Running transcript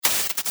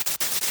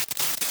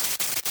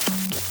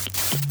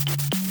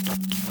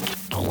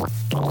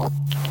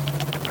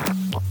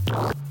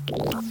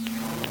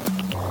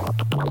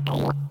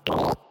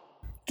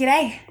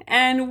G'day,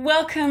 and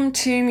welcome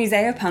to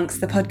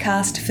Museopunks, the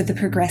podcast for the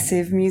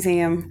Progressive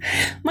Museum.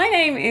 My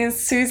name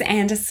is Suze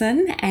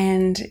Anderson,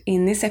 and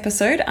in this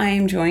episode, I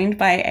am joined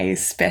by a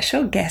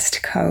special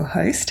guest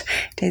co-host,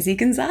 Desi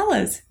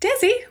Gonzalez.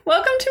 Desi,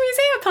 welcome to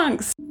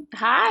Museopunks.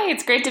 Hi,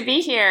 it's great to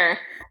be here.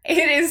 It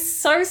is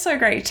so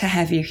great to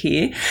have you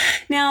here.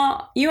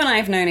 Now, you and I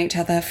have known each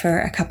other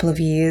for a couple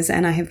of years,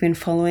 and I have been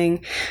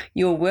following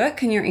your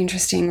work and your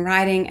interest in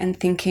writing and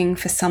thinking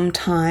for some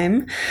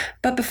time.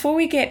 But before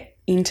we get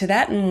into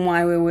that and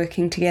why we're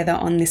working together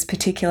on this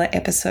particular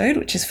episode,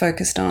 which is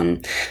focused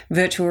on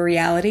virtual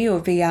reality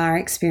or VR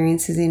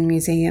experiences in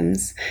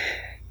museums,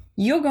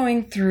 you're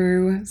going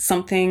through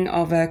something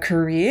of a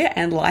career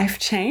and life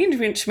change,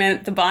 which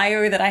meant the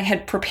bio that I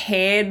had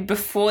prepared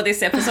before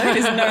this episode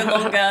is no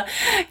longer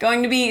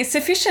going to be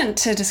sufficient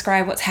to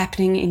describe what's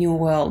happening in your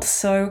world.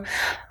 So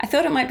I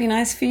thought it might be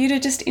nice for you to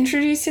just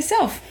introduce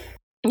yourself.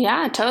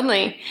 Yeah,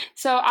 totally.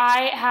 So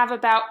I have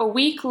about a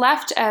week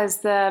left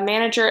as the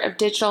manager of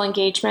digital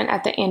engagement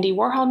at the Andy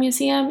Warhol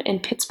Museum in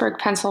Pittsburgh,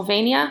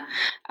 Pennsylvania.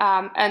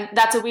 And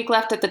that's a week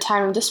left at the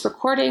time of this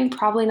recording,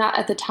 probably not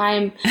at the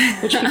time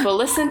which people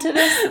listen to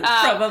this.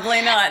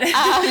 Probably not. And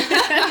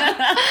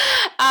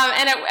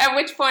at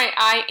which point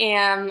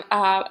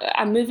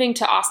I'm moving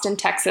to Austin,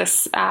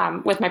 Texas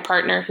with my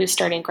partner who's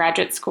starting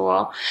graduate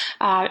school.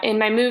 In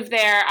my move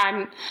there,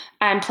 I'm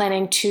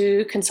planning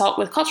to consult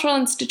with cultural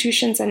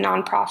institutions and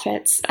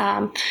nonprofits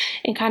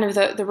in kind of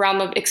the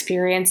realm of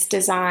experience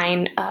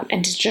design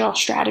and digital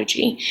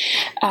strategy.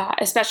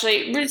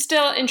 Especially, we're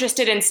still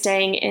interested in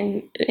staying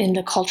in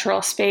the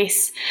cultural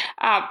space.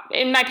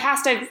 In my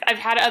past, I've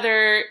had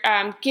other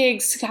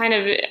gigs kind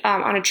of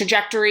on a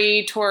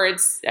trajectory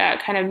towards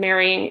kind of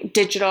marrying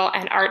digital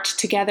and art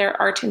together,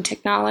 art and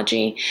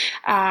technology.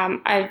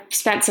 I've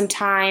spent some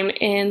time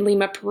in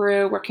Lima,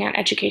 Peru, working on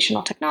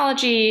educational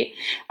technology,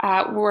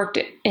 worked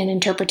in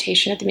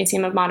interpretation at the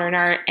Museum of Modern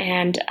Art,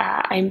 and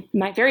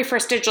my very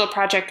first digital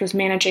project was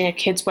managing a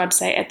kids'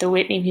 website at the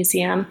Whitney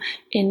Museum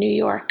in New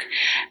York.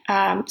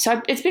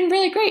 So it's been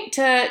really great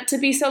to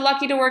be so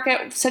lucky to work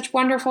at such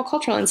wonderful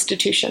cultural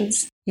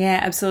institutions. Yeah,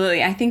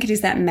 absolutely. I think it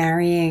is that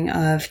marrying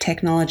of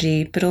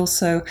technology, but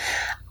also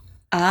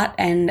art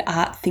and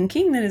art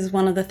thinking that is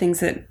one of the things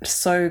that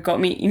so got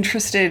me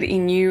interested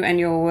in you and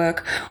your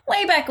work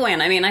way back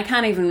when. I mean, I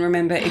can't even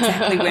remember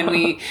exactly when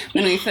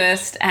we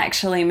first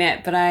actually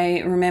met, but I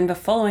remember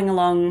following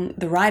along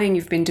the writing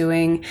you've been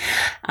doing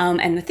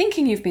and the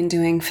thinking you've been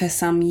doing for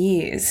some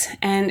years.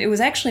 And it was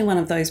actually one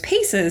of those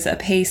pieces, a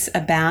piece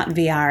about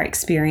VR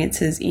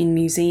experiences in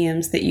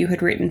museums that you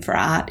had written for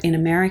Art in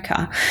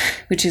America,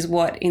 which is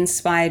what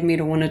inspired me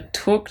to want to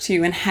talk to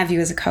you and have you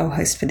as a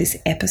co-host for this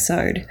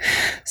episode.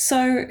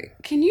 So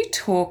can you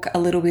talk a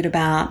little bit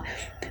about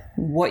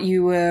what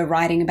you were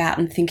writing about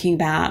and thinking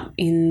about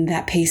in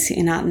that piece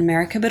in Art in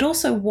America, but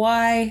also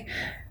why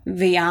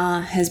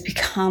VR has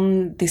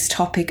become this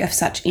topic of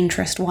such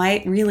interest, why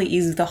it really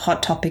is the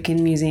hot topic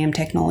in museum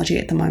technology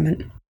at the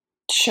moment?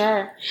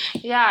 Sure.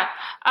 Yeah.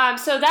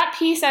 So that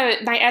piece,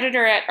 my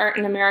editor at Art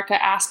in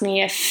America asked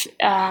me if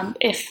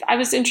I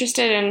was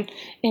interested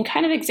in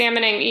kind of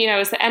examining, it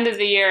was the end of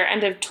the year,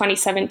 end of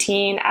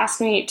 2017,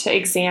 asked me to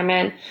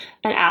examine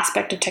an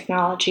aspect of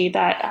technology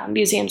that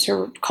museums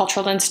or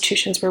cultural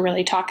institutions were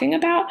really talking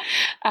about.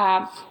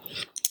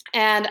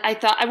 And I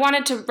thought I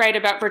wanted to write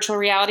about virtual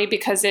reality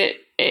because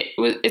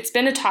it's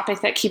been a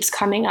topic that keeps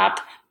coming up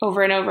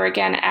over and over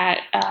again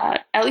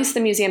at least the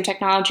museum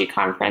technology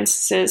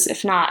conferences,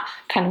 if not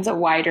kind of the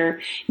wider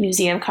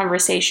museum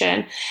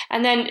conversation.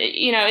 And then,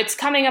 it's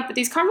coming up at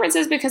these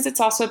conferences because it's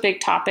also a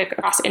big topic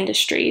across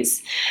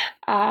industries.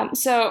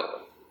 So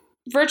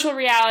virtual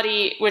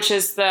reality, which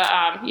is the,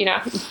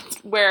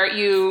 where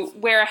you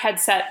wear a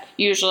headset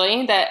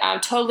usually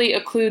that totally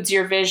occludes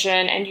your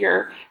vision and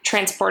you're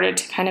transported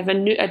to kind of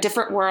a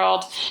different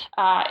world.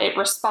 It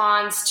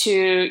responds to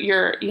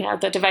your,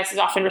 the devices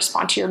often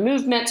respond to your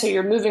movement. So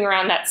you're moving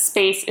around that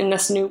space in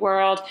this new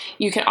world.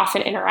 You can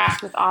often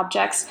interact with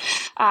objects.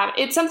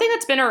 It's something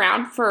that's been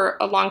around for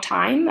a long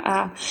time,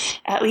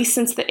 at least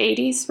since the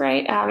 80s,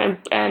 right?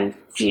 And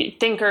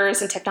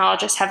thinkers and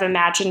technologists have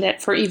imagined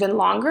it for even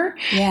longer.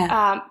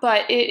 Yeah.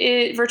 But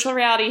virtual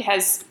reality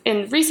has,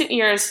 in recent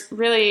years,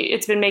 really,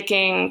 it's been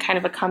making kind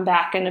of a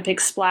comeback and a big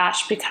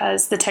splash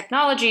because the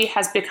technology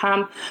has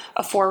become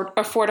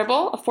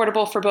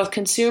affordable for both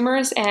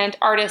consumers and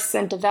artists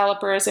and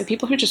developers and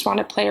people who just want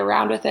to play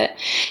around with it.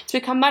 It's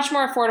become much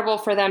more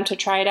affordable for them to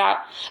try it out.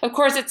 Of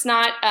course, it's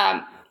not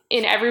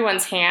in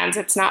everyone's hands.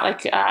 It's not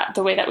like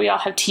the way that we all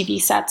have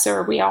TV sets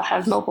or we all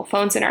have mobile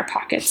phones in our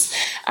pockets.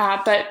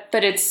 But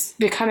it's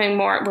becoming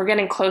more, we're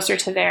getting closer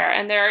to there.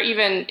 And there are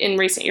even in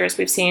recent years,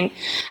 we've seen,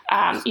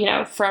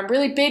 from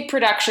really big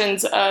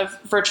productions of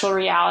virtual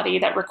reality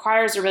that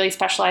requires a really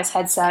specialized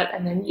headset.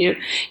 And then you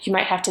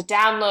might have to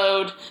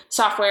download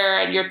software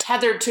and you're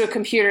tethered to a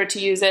computer to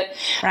use it.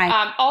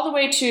 Right. All the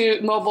way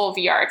to mobile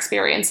VR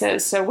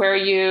experiences. So where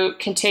you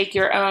can take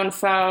your own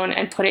phone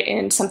and put it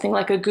in something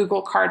like a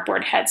Google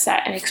Cardboard headset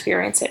headset and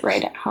experience it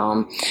right at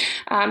home.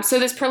 So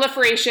this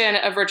proliferation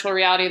of virtual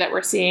reality that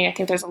we're seeing, I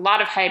think there's a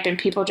lot of hype and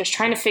people just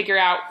trying to figure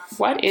out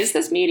what is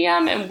this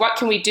medium and what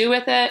can we do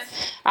with it?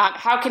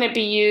 How can it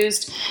be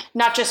used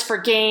not just for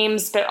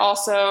games, but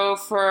also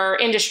for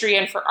industry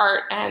and for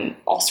art and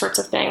all sorts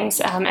of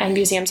things. And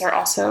museums are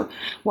also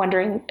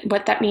wondering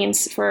what that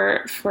means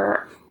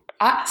for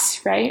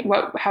us, right?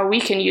 How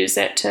we can use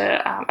it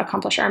to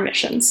accomplish our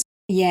missions.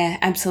 Yeah,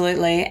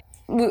 absolutely.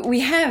 We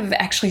have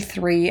actually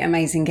 3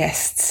 amazing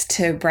guests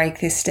to break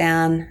this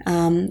down.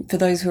 For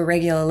those who are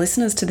regular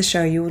listeners to the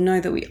show, you will know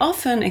that we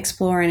often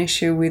explore an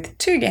issue with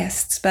 2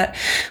 guests. But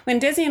when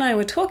Desi and I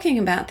were talking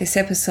about this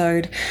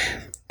episode,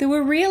 there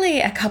were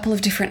really a couple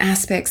of different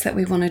aspects that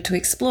we wanted to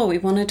explore. We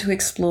wanted to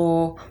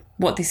explore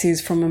what this is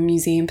from a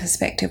museum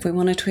perspective. We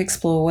wanted to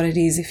explore what it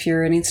is if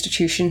you're an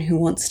institution who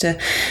wants to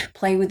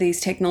play with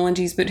these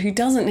technologies but who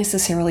doesn't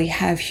necessarily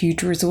have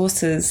huge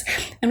resources.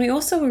 And we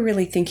also were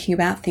really thinking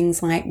about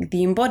things like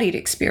the embodied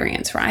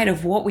experience, right,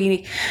 of what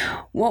we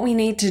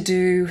need to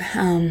do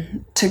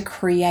to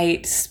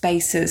create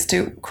spaces,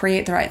 to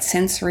create the right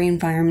sensory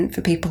environment for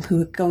people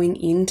who are going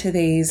into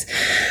these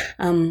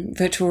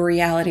virtual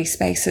reality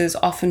spaces,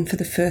 often for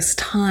the first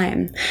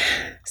time.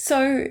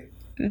 So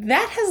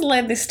that has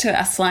led this to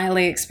a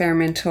slightly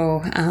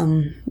experimental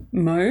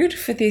mode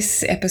for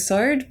this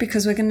episode,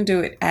 because we're going to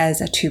do it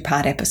as a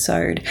 2-part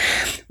episode.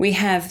 We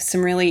have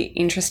some really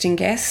interesting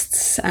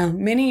guests,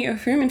 many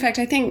of whom, in fact,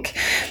 I think,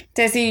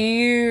 Desi,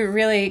 you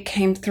really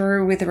came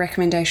through with the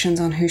recommendations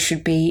on who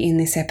should be in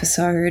this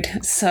episode.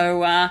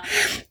 So,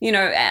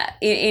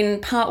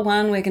 in part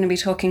 1, we're going to be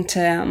talking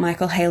to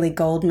Michael Haley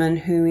Goldman,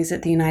 who is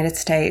at the United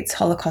States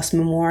Holocaust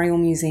Memorial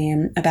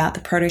Museum, about the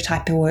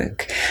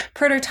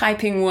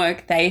prototyping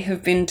work they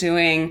have been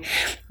doing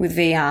with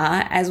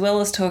VR, as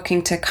well as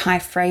talking to Kai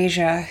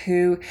Fraser,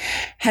 who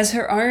has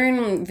her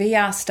own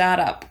VR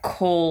startup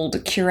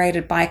called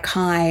Curated by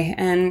Kai.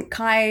 And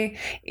Kai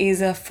is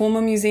a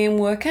former museum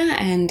worker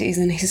and is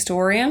an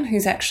historian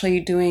who's actually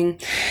doing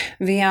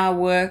VR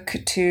work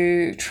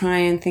to try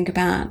and think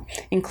about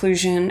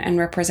inclusion and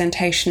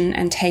representation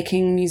and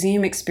taking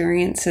museum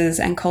experiences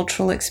and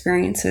cultural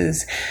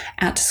experiences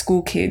out to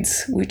school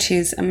kids, which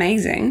is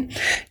amazing.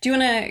 Do you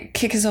want to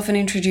kick us off and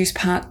introduce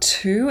part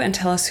 2 and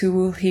tell us who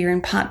we'll hear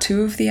in part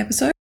 2 of the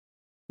episode?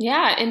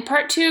 Yeah, in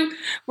part 2,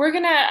 we're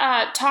going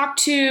to talk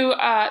to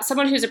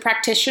someone who's a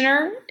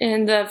practitioner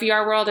in the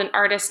VR world, an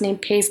artist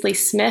named Paisley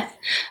Smith,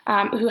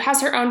 who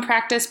has her own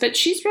practice, but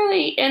she's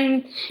really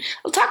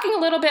talking a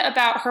little bit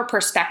about her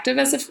perspective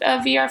as a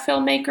VR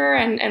filmmaker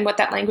and what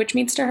that language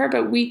means to her.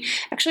 But we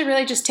actually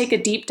really just take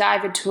a deep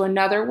dive into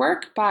another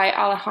work by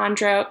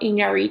Alejandro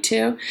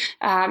Iñárritu,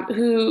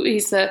 who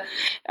is the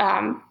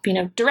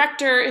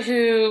director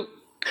who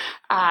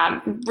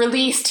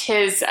released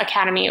his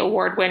Academy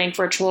Award-winning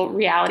virtual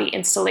reality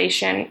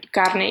installation,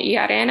 Carne y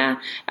Arena.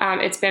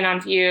 It's been on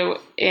view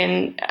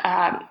in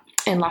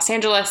Los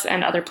Angeles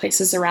and other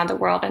places around the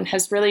world and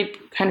has really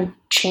kind of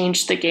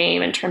changed the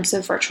game in terms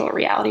of virtual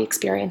reality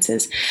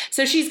experiences.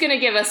 So she's going to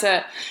give us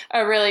a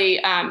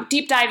really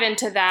deep dive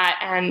into that.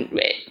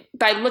 And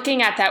by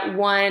looking at that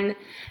one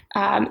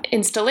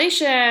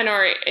installation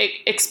or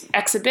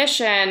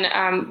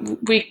exhibition,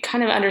 we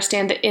kind of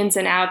understand the ins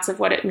and outs of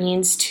what it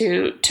means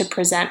to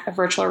present a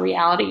virtual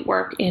reality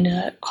work in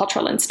a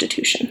cultural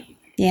institution.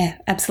 Yeah,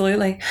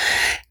 absolutely.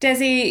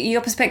 Desi,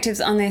 your perspectives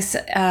on this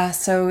are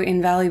so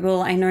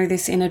invaluable. I know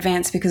this in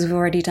advance because we've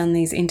already done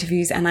these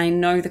interviews and I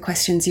know the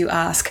questions you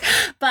ask,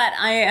 but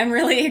I am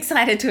really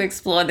excited to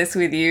explore this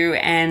with you,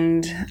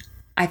 and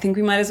I think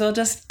we might as well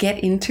just get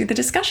into the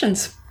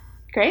discussions.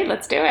 Great,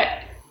 let's do it.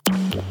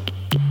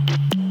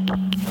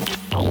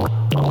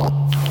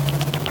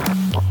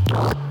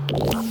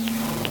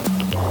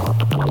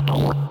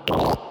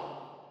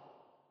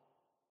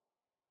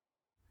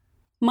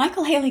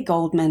 Michael Haley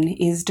Goldman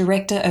is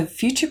Director of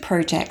Future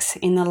Projects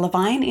in the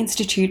Levine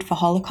Institute for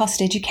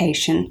Holocaust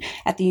Education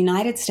at the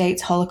United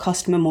States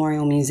Holocaust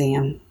Memorial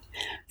Museum.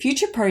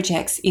 Future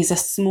Projects is a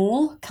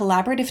small,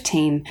 collaborative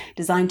team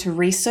designed to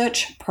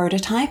research,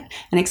 prototype,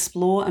 and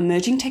explore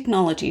emerging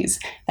technologies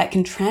that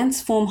can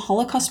transform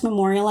Holocaust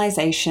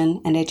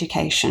memorialization and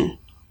education.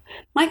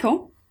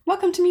 Michael,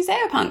 welcome to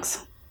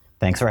Museopunks.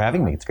 Thanks for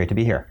having me. It's great to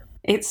be here.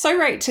 It's so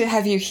great to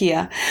have you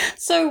here.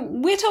 So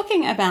we're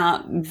talking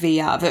about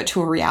VR,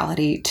 virtual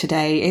reality,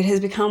 today. It has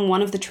become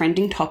one of the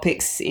trending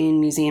topics in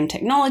museum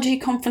technology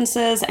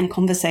conferences and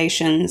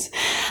conversations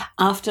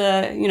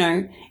after,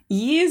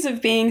 years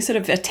of being sort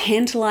of a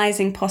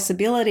tantalizing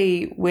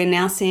possibility. We're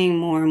now seeing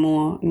more and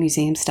more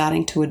museums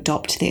starting to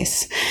adopt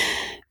this.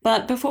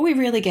 But before we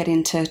really get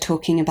into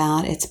talking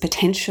about its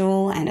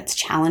potential and its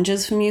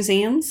challenges for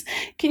museums,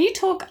 can you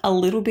talk a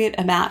little bit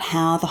about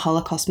how the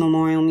Holocaust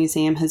Memorial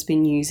Museum has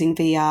been using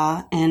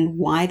VR and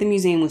why the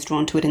museum was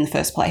drawn to it in the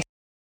first place?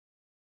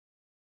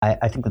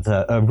 I think that's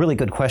a really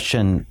good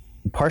question,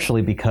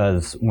 partially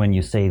because when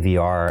you say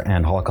VR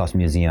and Holocaust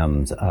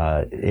museums,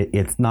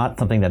 it's not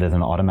something that is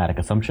an automatic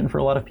assumption for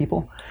a lot of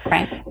people.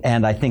 Right.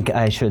 And I think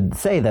I should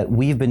say that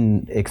we've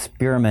been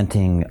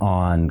experimenting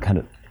on kind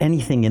of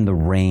anything in the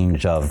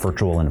range of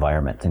virtual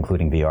environments,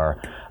 including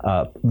VR,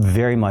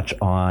 very much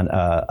on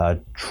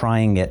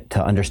trying it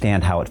to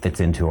understand how it fits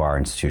into our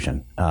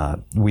institution.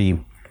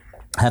 We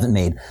haven't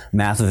made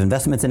massive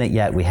investments in it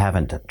yet. We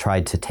haven't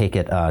tried to take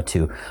it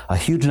to a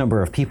huge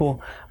number of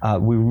people.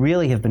 We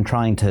really have been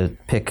trying to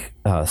pick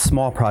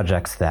small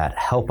projects that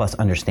help us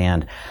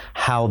understand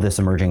how this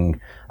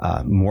emerging,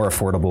 more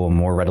affordable,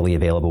 more readily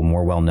available,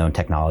 more well-known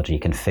technology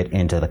can fit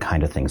into the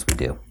kind of things we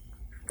do.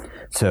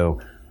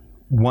 So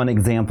one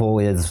example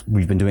is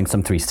we've been doing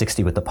some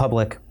 360 with the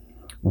public.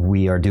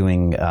 We are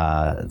doing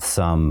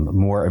some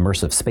more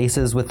immersive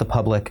spaces with the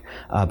public,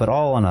 but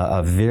all on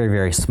a very,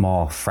 very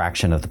small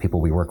fraction of the people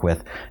we work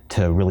with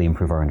to really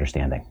improve our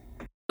understanding.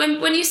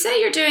 When you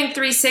say you're doing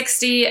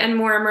 360 and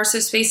more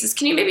immersive spaces,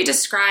 can you maybe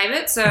describe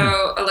it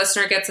so a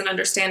listener gets an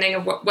understanding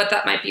of what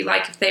that might be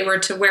like if they were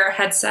to wear a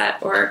headset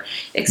or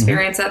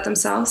experience that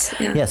themselves?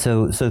 Yeah,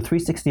 so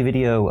 360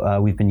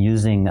 video, we've been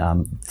using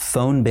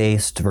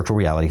phone-based virtual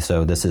reality.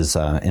 So this is,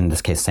 in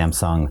this case,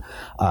 Samsung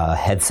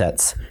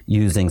headsets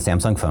using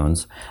Samsung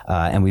phones.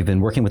 And we've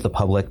been working with the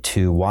public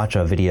to watch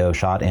a video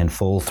shot in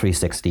full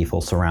 360,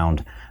 full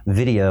surround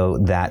video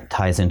that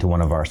ties into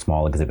one of our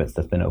small exhibits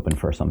that's been open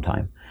for some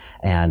time.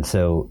 And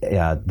so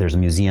there's a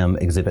museum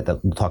exhibit that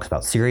talks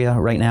about Syria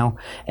right now.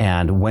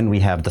 And when we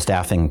have the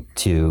staffing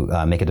to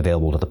make it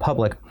available to the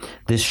public,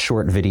 this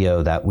short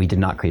video that we did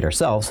not create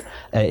ourselves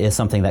is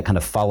something that kind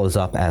of follows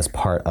up as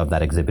part of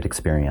that exhibit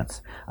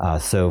experience.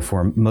 So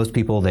for most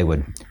people, they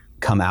would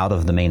come out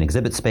of the main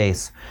exhibit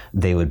space,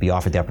 they would be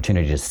offered the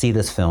opportunity to see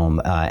this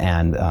film,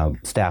 and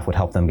staff would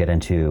help them get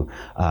into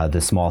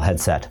this small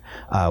headset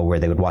where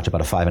they would watch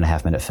about a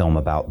 5.5-minute film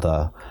about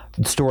the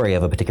story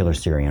of a particular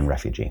Syrian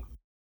refugee.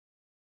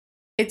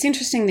 It's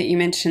interesting that you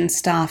mentioned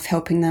staff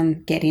helping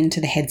them get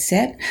into the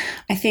headset.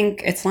 I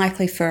think it's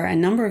likely for a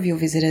number of your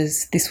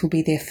visitors, this will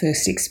be their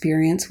first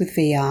experience with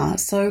VR.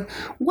 So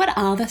what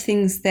are the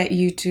things that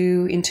you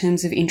do in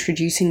terms of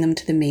introducing them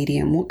to the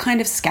medium? What kind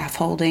of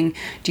scaffolding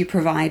do you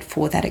provide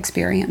for that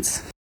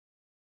experience?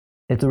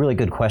 It's a really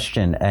good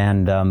question.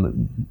 And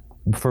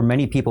for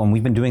many people, and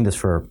we've been doing this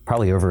for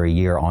probably over a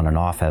year on and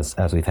off as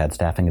we've had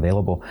staffing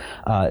available,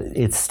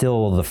 it's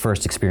still the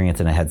first experience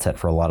in a headset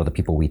for a lot of the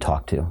people we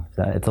talk to.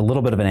 It's a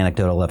little bit of an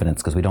anecdotal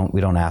evidence because we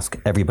don't ask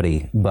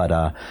everybody,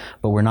 but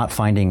we're not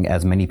finding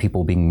as many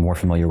people being more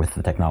familiar with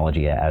the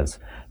technology as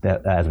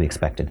we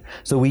expected.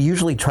 So we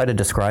usually try to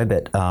describe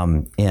it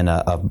in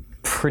a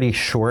pretty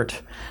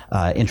short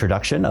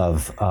introduction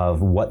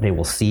of what they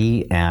will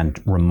see and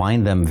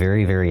remind them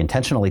very, very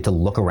intentionally to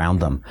look around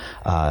them.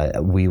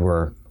 We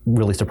were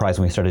really surprised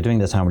when we started doing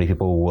this how many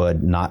people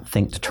would not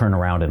think to turn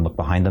around and look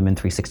behind them in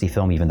 360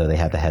 film even though they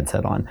had the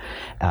headset on.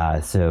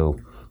 So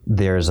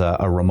there's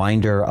a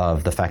reminder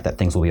of the fact that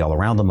things will be all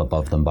around them,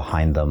 above them,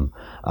 behind them,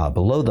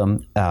 below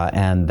them,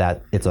 and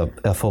that it's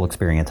a full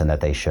experience and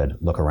that they should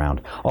look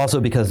around.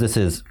 Also, because this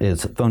is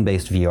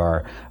phone-based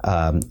VR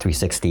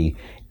 360,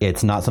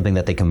 it's not something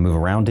that they can move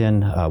around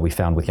in. We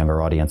found with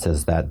younger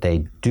audiences that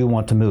they do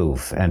want to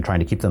move, and trying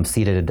to keep them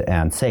seated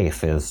and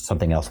safe is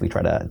something else we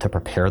try to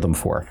prepare them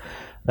for.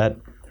 That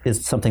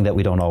is something that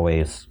we don't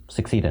always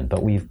succeed in,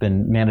 but we've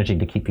been managing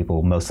to keep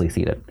people mostly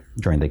seated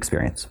during the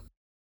experience.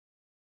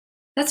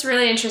 That's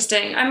really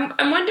interesting. I'm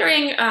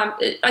wondering,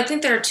 I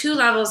think there are two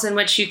levels in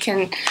which you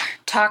can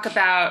talk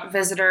about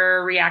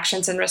visitor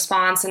reactions and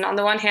response. And on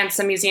the one hand,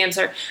 some museums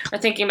are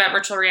thinking about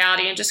virtual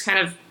reality and just kind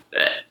of,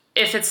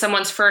 if it's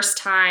someone's first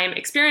time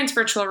experience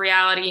virtual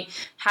reality,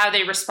 how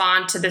they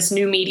respond to this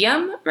new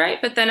medium,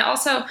 right? But then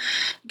also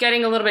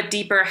getting a little bit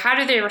deeper, how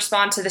do they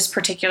respond to this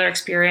particular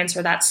experience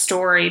or that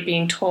story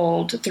being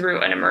told through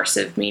an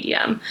immersive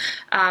medium?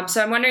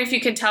 So I'm wondering if you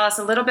could tell us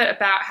a little bit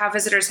about how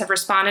visitors have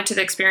responded to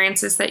the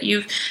experiences that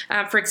you've,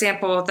 for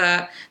example,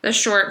 the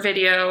short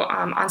video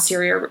on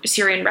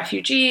Syrian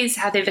refugees,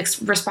 how they've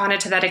responded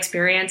to that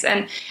experience,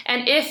 and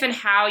if and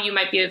how you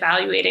might be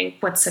evaluating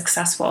what's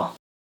successful.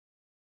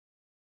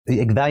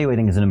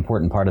 Evaluating is an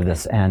important part of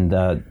this,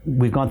 and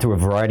we've gone through a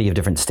variety of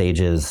different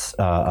stages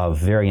of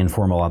very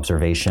informal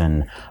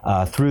observation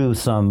through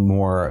some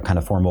more kind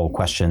of formal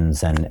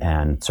questions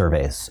and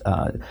surveys.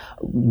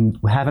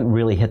 We haven't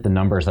really hit the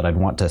numbers that I'd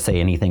want to say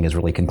anything is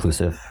really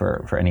conclusive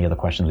for any of the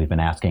questions we've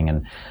been asking,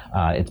 and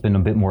it's been a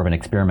bit more of an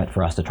experiment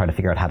for us to try to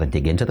figure out how to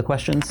dig into the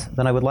questions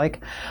than I would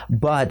like.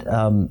 But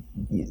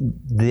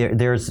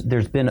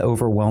there's been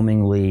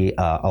overwhelmingly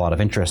a lot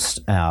of interest,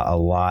 a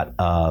lot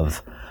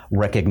of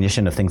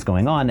recognition of things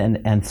going on,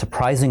 and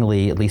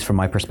surprisingly, at least from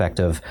my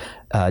perspective,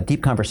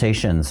 deep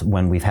conversations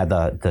when we've had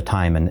the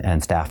time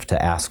and staff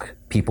to ask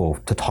people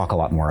to talk a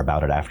lot more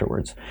about it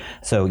afterwards.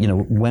 So,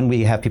 when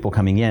we have people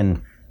coming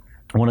in,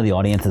 one of the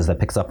audiences that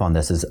picks up on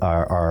this is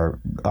our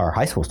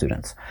high school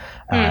students.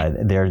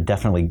 They're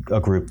definitely a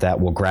group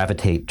that will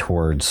gravitate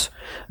towards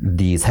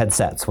these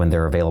headsets when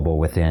they're available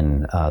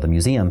within the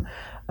museum.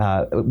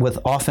 with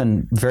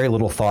often very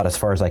little thought, as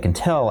far as I can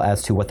tell,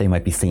 as to what they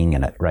might be seeing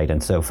in it, right?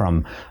 And so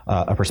from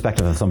a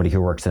perspective of somebody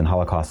who works in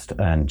Holocaust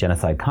and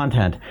genocide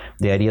content,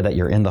 the idea that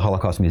you're in the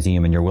Holocaust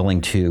Museum and you're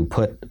willing to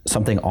put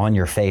something on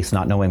your face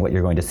not knowing what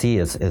you're going to see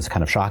is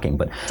kind of shocking.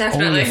 But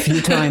Definitely. only a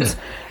few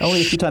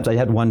times I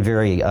had one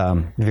very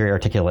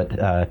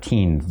articulate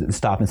teen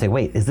stop and say,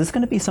 wait, is this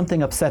going to be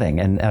something upsetting?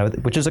 And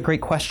which is a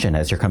great question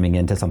as you're coming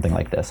into something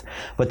like this.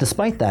 But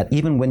despite that,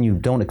 even when you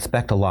don't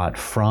expect a lot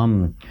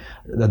from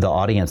the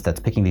audience that's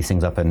picking these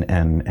things up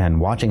and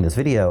watching this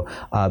video,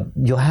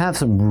 you'll have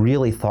some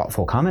really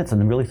thoughtful comments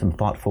and really some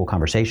thoughtful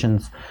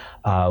conversations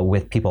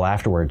with people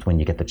afterwards when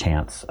you get the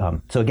chance.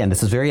 So again,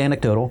 this is very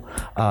anecdotal,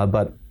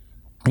 but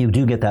you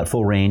do get that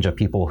full range of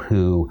people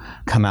who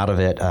come out of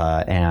it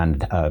and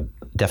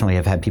definitely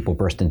have had people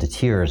burst into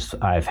tears.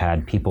 I've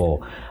had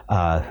people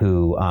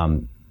who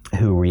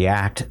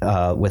react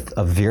with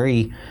a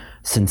very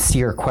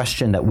sincere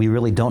question that we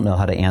really don't know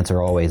how to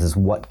answer always, is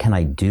what can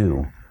I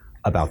do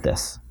about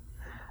this?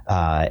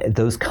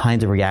 Those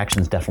kinds of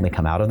reactions definitely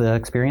come out of the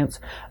experience.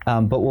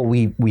 But what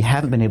we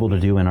haven't been able to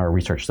do in our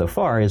research so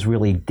far is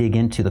really dig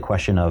into the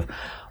question of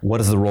what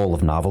is the role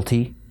of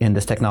novelty in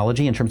this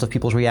technology in terms of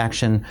people's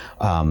reaction,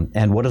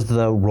 and what is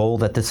the role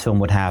that this film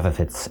would have if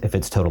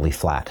it's totally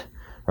flat.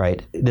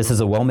 Right. This is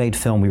a well-made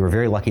film. We were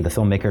very lucky. The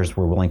filmmakers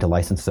were willing to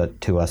license it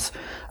to us.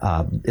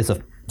 It's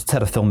a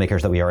set of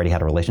filmmakers that we already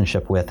had a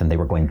relationship with, and they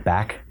were going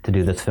back to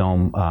do this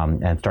film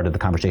and started the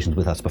conversations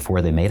with us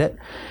before they made it.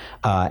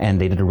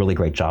 And they did a really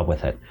great job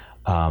with it.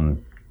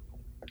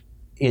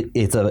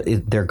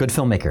 They're good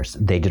filmmakers.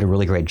 They did a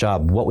really great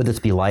job. What would this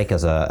be like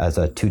as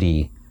a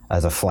 2D,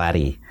 as a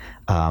flatty?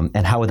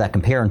 And how would that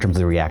compare in terms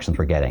of the reactions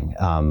we're getting?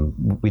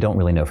 We don't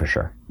really know for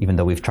sure, even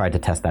though we've tried to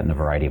test that in a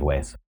variety of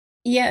ways.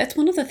 Yeah, it's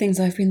one of the things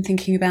I've been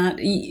thinking about.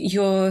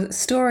 Your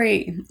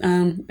story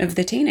of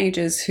the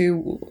teenagers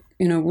who,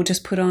 will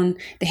just put on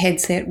the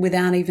headset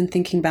without even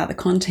thinking about the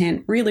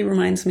content really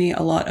reminds me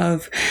a lot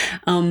of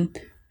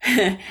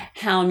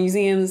how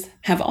museums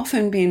have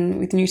often been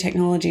with new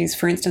technologies.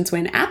 For instance,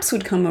 when apps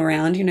would come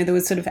around, there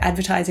was sort of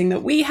advertising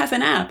that we have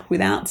an app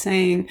without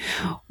saying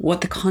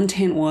what the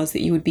content was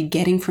that you would be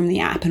getting from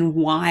the app and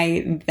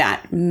why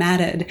that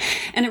mattered.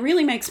 And it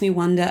really makes me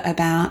wonder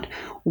about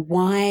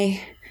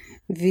why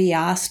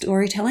VR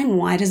storytelling,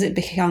 why does it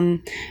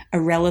become a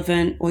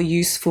relevant or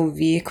useful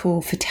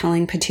vehicle for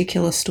telling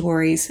particular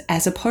stories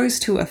as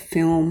opposed to a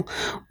film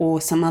or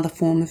some other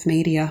form of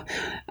media?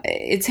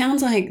 It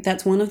sounds like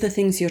that's one of the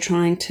things you're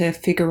trying to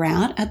figure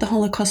out at the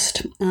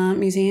Holocaust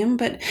Museum,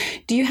 but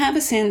do you have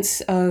a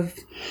sense of,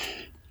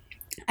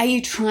 are you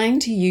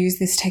trying to use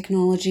this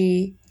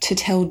technology to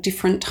tell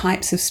different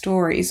types of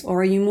stories,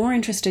 or are you more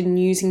interested in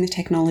using the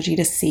technology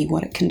to see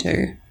what it can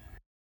do?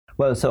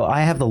 Well, so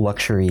I have the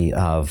luxury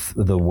of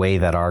the way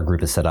that our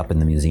group is set up in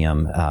the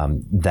museum,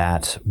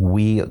 that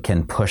we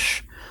can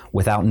push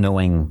without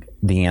knowing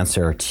the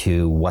answer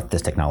to what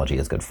this technology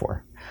is good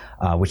for.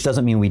 Which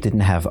doesn't mean we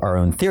didn't have our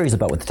own theories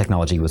about what the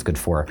technology was good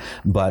for,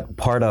 but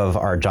part of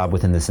our job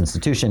within this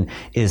institution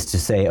is to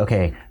say,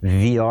 okay,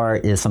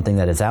 VR is something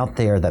that is out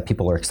there that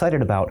people are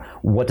excited about.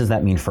 What does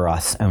that mean for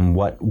us? And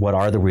what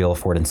are the real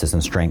affordances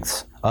and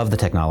strengths of the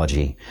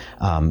technology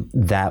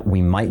that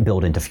we might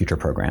build into future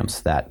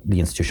programs that the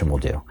institution will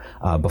do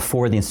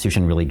before the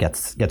institution really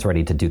gets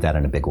ready to do that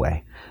in a big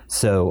way.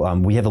 So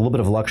we have a little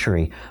bit of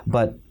luxury,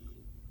 but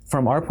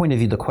from our point of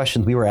view, the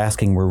questions we were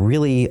asking were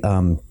really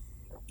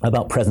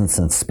about presence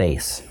in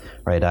space,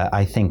 right?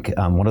 I think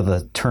one of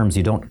the terms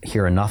you don't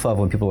hear enough of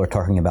when people are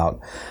talking about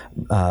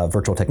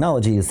virtual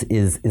technologies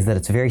is that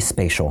it's very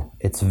spatial.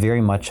 It's very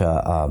much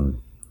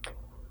an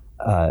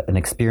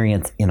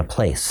experience in a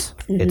place.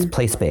 Mm-hmm. It's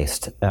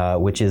place-based,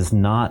 which is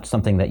not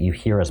something that you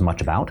hear as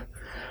much about,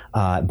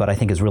 but I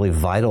think is really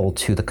vital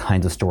to the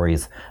kinds of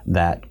stories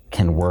that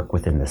can work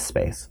within this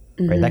space.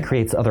 Right? That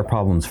creates other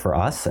problems for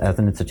us as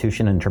an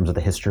institution in terms of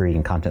the history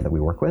and content that we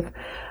work with.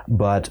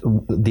 But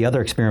the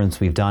other experiments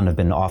we've done have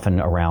been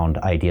often around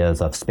ideas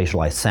of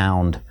spatialized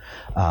sound,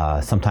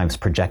 sometimes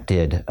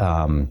projected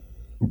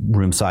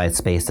room-sized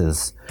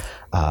spaces,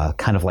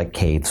 kind of like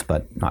caves,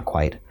 but not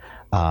quite.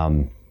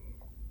 And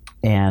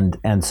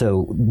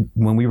so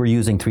when we were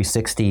using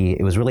 360,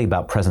 it was really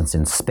about presence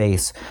in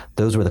space.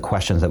 Those were the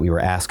questions that we were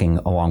asking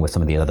along with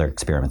some of the other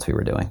experiments we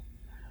were doing.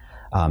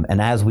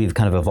 And as we've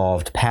kind of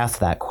evolved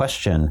past that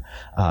question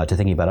to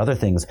thinking about other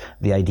things,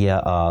 the idea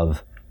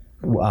of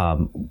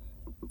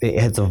it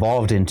has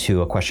evolved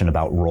into a question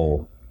about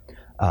role.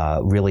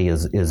 Really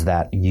is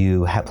that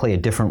you play a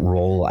different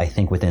role, I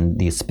think, within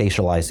these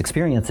spatialized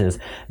experiences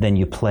than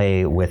you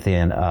play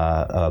within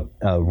a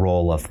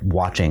role of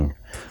watching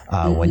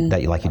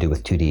like you do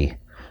with 2D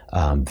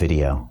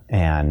video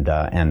and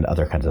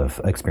other kinds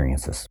of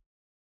experiences.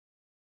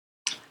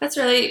 That's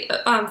really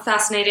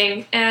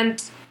fascinating,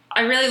 and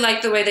I really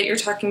like the way that you're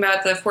talking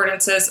about the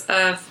affordances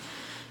of,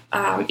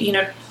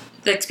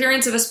 the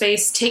experience of a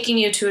space taking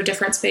you to a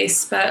different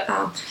space. But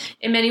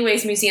in many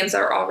ways, museums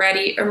are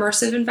already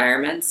immersive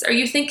environments. Are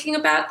you thinking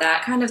about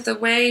that, kind of the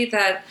way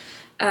that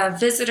a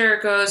visitor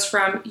goes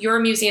from your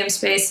museum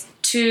space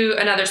to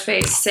another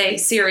space, say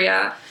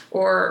Syria,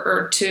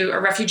 or to a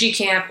refugee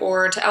camp,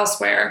 or to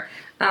elsewhere.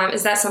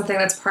 Is that something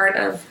that's part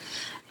of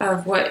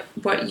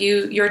what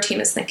your team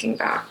is thinking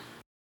about?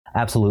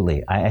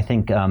 Absolutely. I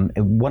think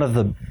one of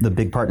the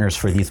big partners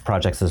for these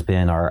projects has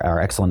been our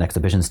excellent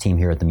exhibitions team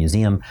here at the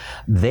museum.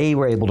 They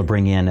were able to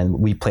bring in, and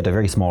we played a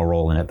very small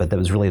role in it, but that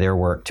was really their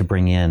work to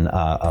bring in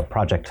a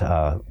project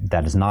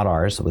that is not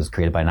ours. It was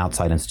created by an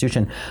outside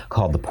institution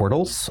called The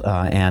Portals.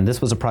 And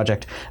this was a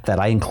project that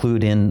I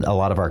include in a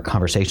lot of our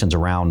conversations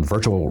around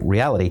virtual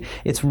reality.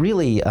 It's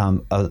really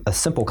a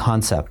simple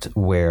concept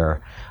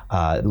where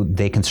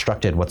they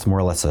constructed what's more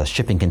or less a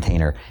shipping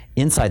container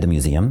inside the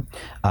museum.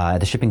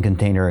 The shipping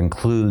container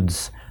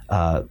includes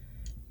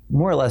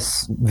more or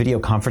less video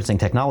conferencing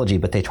technology,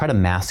 but they try to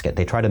mask it.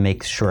 They try to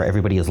make sure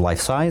everybody is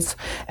life-size,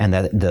 and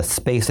that the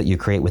space that you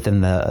create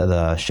within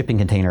the shipping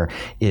container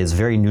is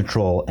very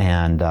neutral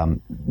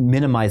and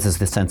minimizes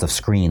the sense of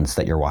screens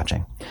that you're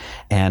watching.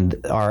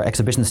 And our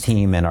exhibitions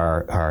team and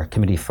our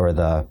Committee for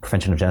the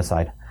Prevention of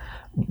Genocide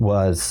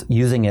was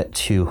using it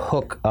to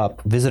hook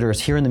up visitors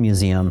here in the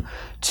museum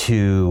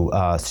to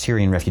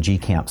Syrian refugee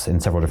camps in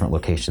several different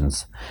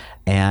locations.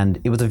 And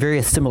it was a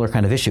very similar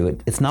kind of issue.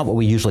 It's not what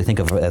we usually think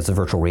of as a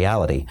virtual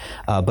reality,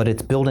 but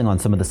it's building on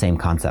some of the same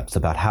concepts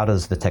about how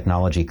does the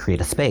technology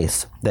create a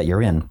space that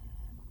you're in.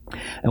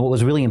 And what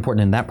was really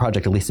important in that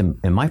project, at least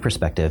in my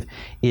perspective,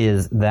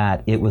 is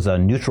that it was a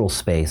neutral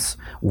space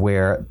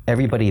where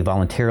everybody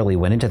voluntarily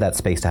went into that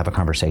space to have a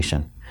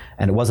conversation.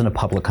 And it wasn't a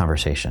public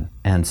conversation.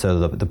 And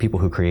so the people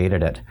who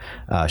created it,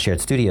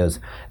 Shared Studios,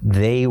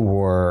 they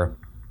were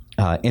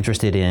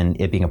interested in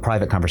it being a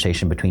private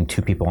conversation between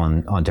two people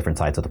on different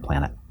sides of the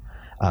planet,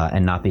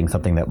 and not being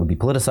something that would be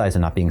politicized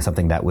and not being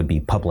something that would be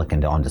public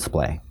and on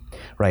display.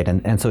 Right,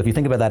 and so if you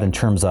think about that in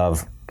terms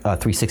of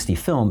 360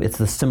 film, it's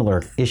a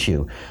similar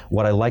issue.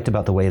 What I liked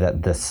about the way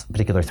that this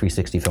particular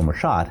 360 film was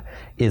shot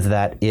is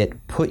that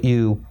it put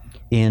you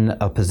in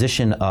a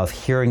position of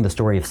hearing the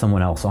story of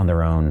someone else on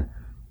their own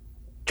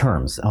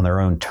terms, on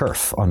their own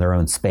turf, on their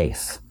own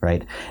space,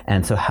 right?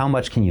 And so how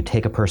much can you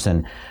take a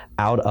person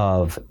out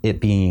of it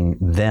being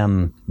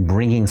them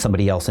bringing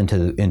somebody else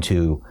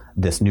into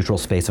this neutral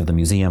space of the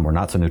museum, or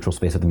not so neutral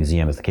space of the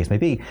museum, as the case may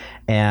be,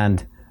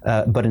 and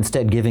but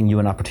instead giving you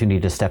an opportunity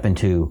to step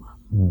into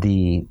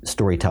the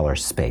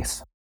storyteller's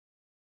space.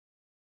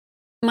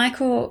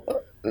 Michael,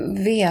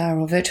 VR,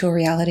 or virtual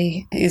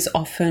reality, is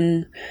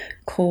often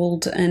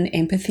called an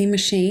empathy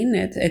machine.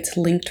 It's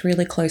linked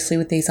really closely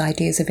with these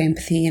ideas of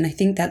empathy, and I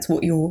think that's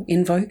what you're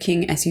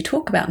invoking as you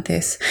talk about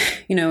this.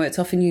 You know, it's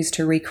often used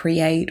to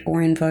recreate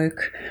or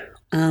invoke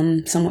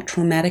somewhat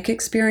traumatic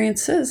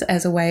experiences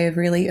as a way of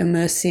really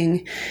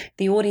immersing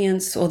the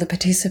audience or the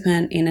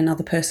participant in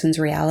another person's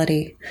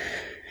reality.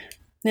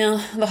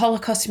 Now, the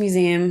Holocaust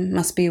Museum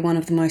must be one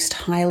of the most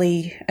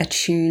highly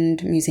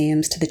attuned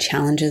museums to the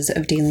challenges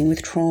of dealing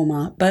with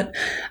trauma, but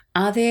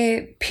are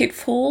there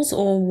pitfalls,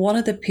 or what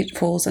are the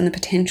pitfalls and the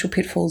potential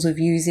pitfalls of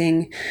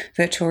using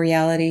virtual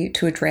reality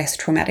to address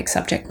traumatic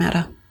subject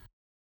matter?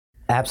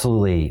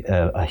 Absolutely,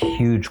 a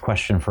huge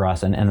question for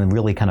us, and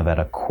really kind of at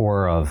a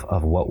core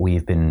of what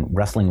we've been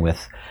wrestling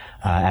with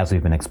as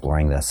we've been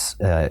exploring this.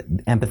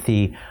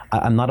 Empathy,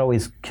 I'm not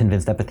always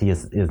convinced empathy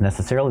is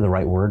necessarily the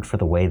right word for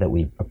the way that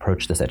we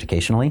approach this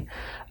educationally.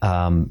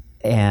 And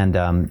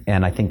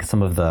I think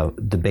some of the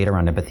debate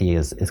around empathy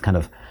is kind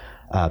of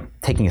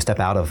taking a step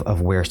out of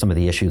where some of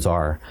the issues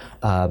are.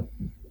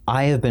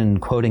 I have been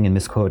quoting and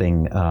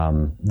misquoting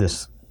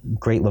this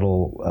great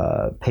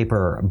little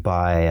paper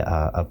by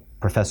a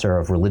professor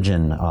of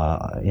religion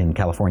in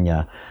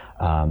California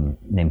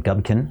named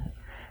Gubkin.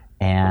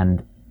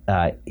 And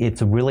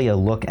it's really a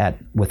look at,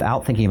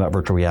 without thinking about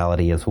virtual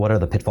reality, is what are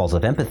the pitfalls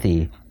of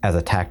empathy as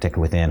a tactic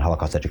within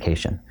Holocaust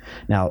education.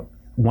 Now,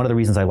 one of the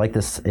reasons I like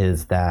this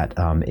is that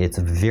it's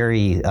a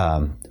very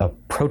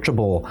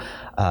approachable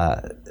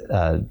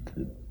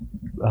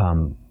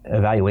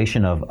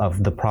evaluation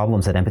of the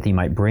problems that empathy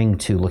might bring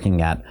to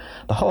looking at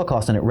the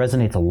Holocaust, and it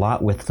resonates a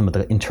lot with some of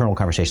the internal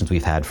conversations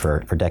we've had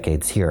for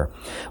decades here.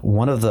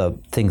 One of the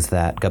things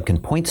that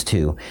Gubkin points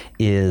to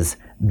is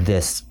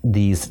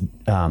these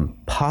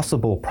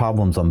possible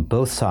problems on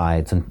both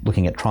sides, and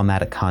looking at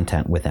traumatic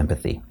content with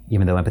empathy,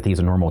 even though empathy is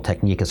a normal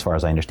technique, as far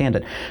as I understand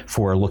it,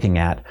 for looking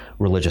at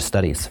religious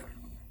studies.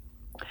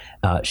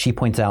 She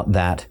points out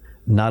that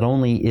not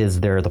only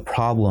is there the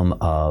problem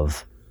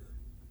of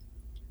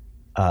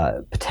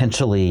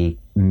potentially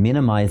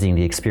minimizing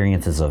the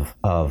experiences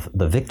of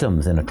the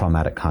victims in a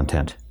traumatic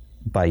content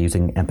by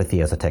using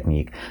empathy as a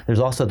technique, there's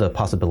also the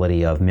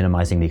possibility of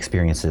minimizing the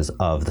experiences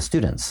of the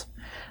students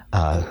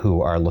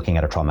who are looking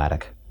at a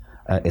traumatic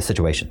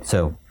situation.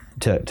 So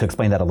to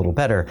explain that a little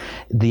better,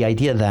 the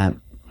idea that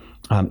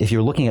if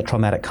you're looking at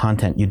traumatic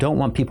content, you don't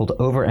want people to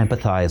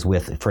over-empathize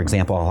with, for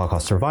example, a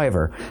Holocaust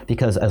survivor,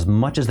 because as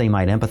much as they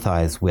might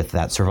empathize with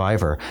that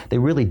survivor, they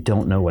really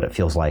don't know what it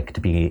feels like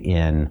to be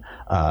in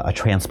a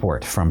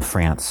transport from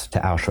France to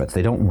Auschwitz.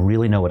 They don't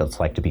really know what it's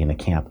like to be in a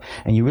camp.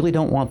 And you really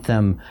don't want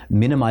them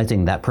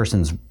minimizing that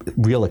person's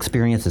real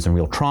experiences and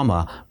real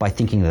trauma by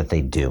thinking that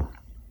they do.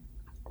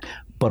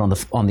 But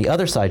on the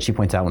other side, she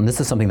points out, and this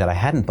is something that I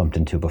hadn't bumped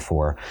into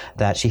before,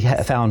 that she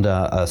found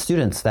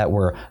students that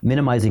were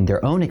minimizing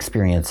their own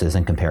experiences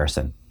in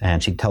comparison.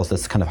 And she tells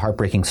this kind of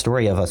heartbreaking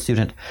story of a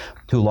student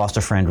who lost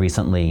a friend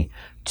recently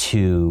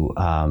to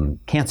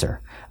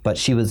cancer. But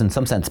she was, in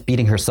some sense,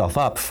 beating herself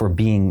up for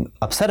being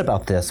upset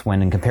about this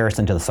when, in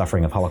comparison to the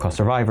suffering of Holocaust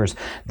survivors,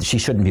 she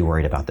shouldn't be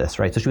worried about this,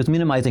 right? So she was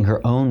minimizing her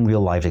own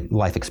real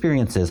life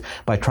experiences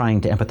by trying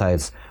to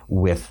empathize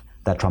with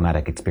that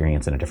traumatic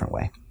experience in a different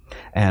way.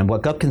 And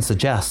what Gubkin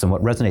suggests, and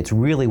what resonates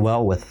really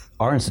well with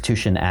our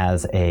institution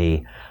as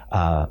a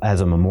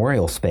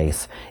memorial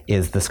space,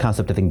 is this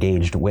concept of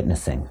engaged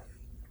witnessing,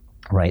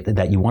 right?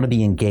 That you want to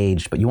be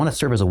engaged, but you want to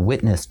serve as a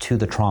witness to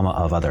the trauma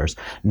of others,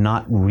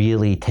 not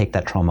really take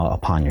that trauma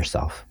upon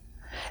yourself.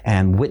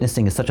 And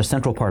witnessing is such a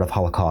central part of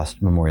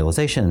Holocaust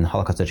memorialization and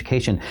Holocaust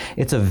education.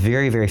 It's a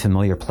very, very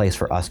familiar place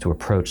for us to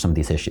approach some of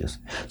these issues.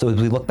 So as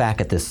we look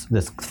back at this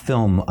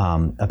film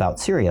about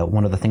Syria,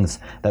 one of the things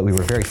that we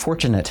were very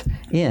fortunate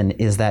in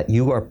is that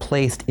you are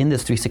placed in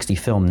this 360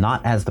 film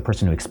not as the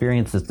person who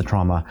experiences the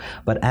trauma,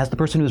 but as the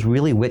person who's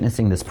really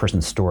witnessing this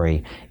person's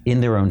story in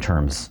their own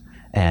terms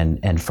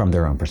and from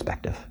their own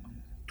perspective.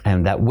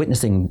 And that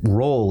witnessing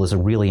role is a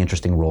really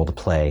interesting role to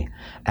play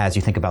as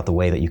you think about the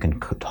way that you can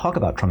talk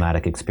about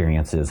traumatic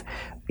experiences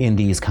in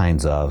these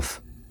kinds of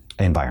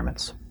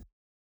environments.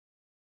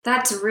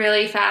 That's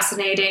really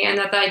fascinating. And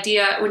that the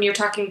idea, when you're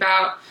talking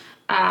about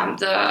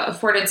the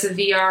affordance of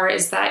VR,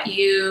 is that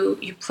you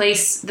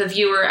place the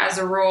viewer as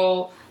a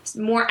role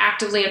more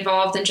actively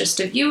involved than just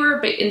a viewer,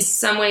 but in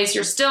some ways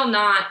you're still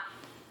not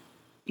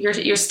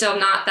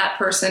that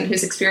person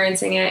who's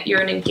experiencing it.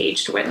 You're an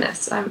engaged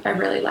witness. I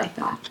really like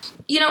that.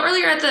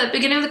 Earlier at the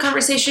beginning of the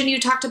conversation, you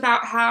talked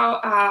about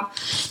how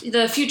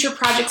the Future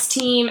Projects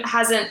team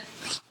hasn't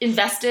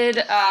invested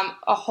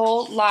a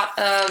whole lot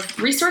of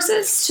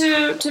resources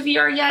to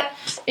VR yet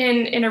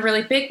in a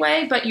really big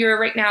way, but you're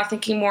right now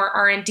thinking more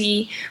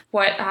R&D,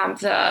 what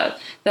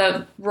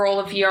the role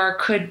of VR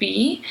could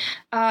be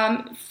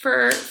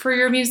for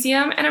your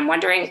museum. And I'm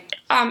wondering,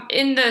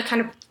 in the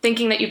kind of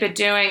thinking that you've been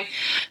doing,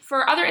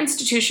 for other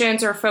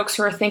institutions or folks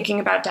who are thinking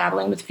about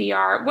dabbling with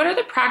VR, what are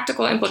the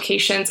practical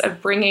implications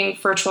of bringing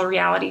virtual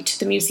reality to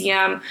the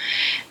museum?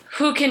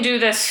 Who can do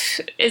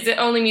this? Is it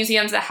only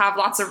museums that have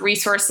lots of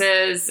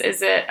resources?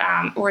 Is it,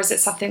 or is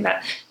it something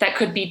that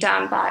could be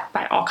done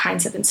by all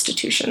kinds of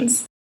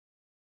institutions?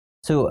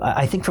 So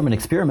I think from an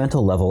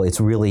experimental level,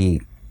 it's really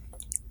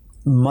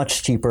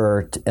much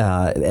cheaper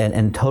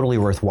and totally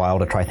worthwhile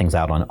to try things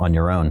out on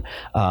your own.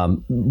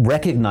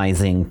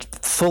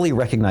 Fully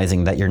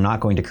recognizing that you're not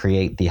going to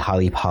create the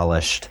highly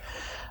polished,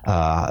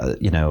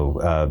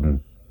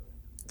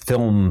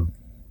 film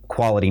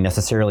quality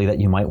necessarily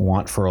that you might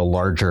want for a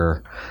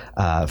larger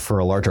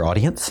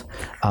audience.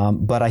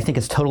 But I think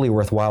it's totally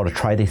worthwhile to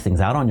try these things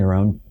out on your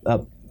own,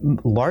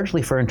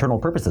 largely for internal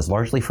purposes,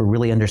 largely for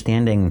really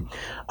understanding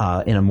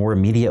in a more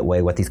immediate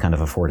way what these kind of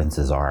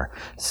affordances are.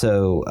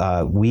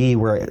 So we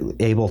were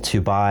able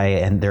to buy,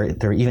 and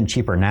they're even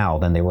cheaper now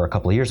than they were a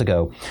couple of years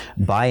ago,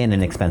 buy an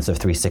inexpensive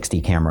 360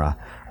 camera,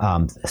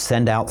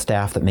 send out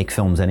staff that make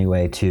films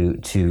anyway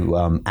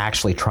to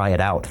actually try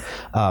it out.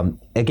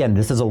 Again,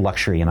 this is a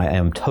luxury, and I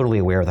am totally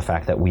aware of the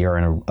fact that we are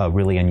in a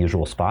really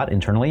unusual spot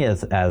internally,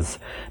 as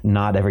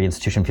not every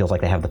institution feels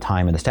like they have the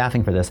time and the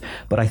staffing for this.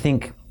 But I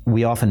think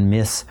we often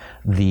miss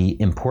the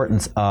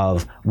importance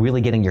of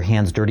really getting your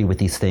hands dirty with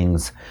these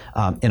things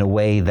in a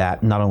way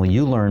that not only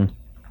you learn,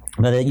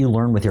 but that you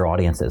learn with your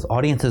audiences.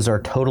 Audiences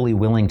are totally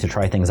willing to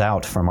try things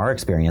out from our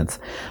experience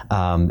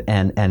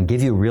and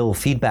give you real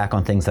feedback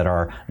on things that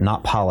are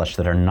not polished,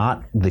 that are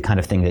not the kind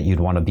of thing that you'd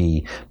want to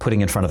be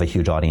putting in front of a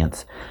huge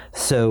audience.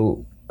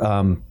 So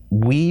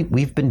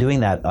we've been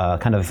doing that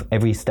kind of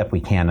every step we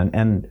can.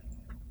 And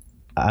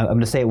I'm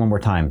going to say it one more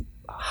time.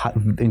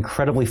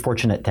 Incredibly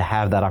fortunate to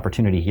have that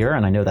opportunity here,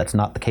 and I know that's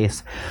not the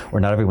case,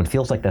 or not everyone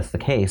feels like that's the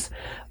case.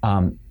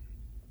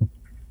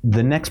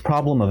 The next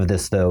problem of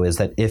this, though, is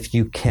that if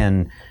you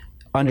can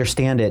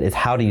understand it, is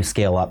how do you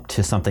scale up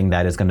to something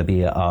that is going to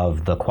be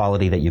of the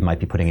quality that you might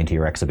be putting into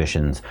your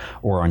exhibitions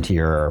or into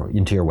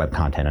your web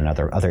content and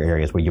other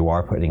areas where you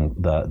are putting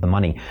the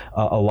money.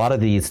 A lot of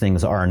these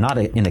things are not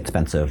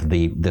inexpensive.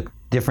 The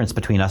difference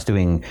between us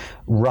doing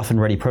rough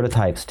and ready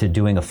prototypes to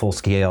doing a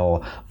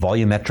full-scale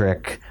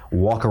volumetric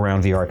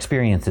walk-around VR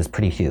experience is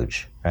pretty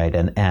huge, right?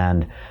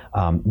 And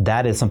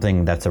that is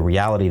something that's a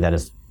reality that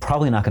is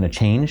probably not going to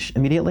change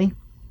immediately,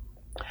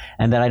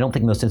 and that I don't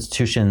think most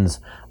institutions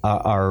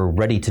are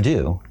ready to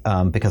do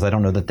because I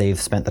don't know that they've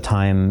spent the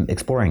time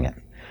exploring it.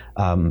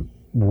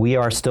 We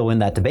are still in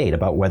that debate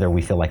about whether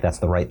we feel like that's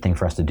the right thing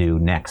for us to do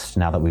next,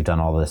 now that we've done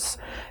all this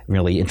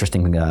really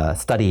interesting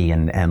study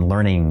and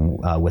learning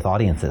with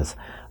audiences,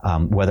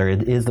 whether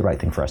it is the right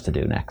thing for us to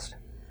do next.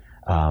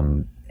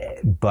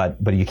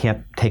 But you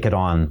can't take it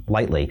on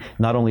lightly.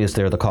 Not only is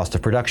there the cost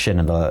of production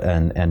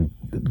and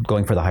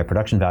going for the high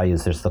production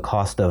values, there's the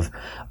cost of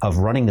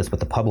running this with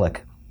the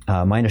public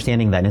My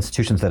understanding that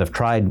institutions that have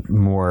tried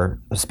more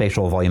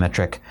spatial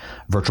volumetric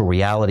virtual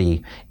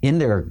reality in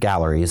their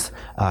galleries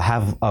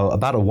have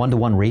about a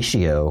 1-to-1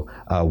 ratio,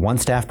 one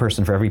staff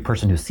person for every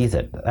person who sees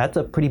it. That's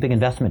a pretty big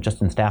investment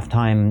just in staff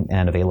time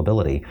and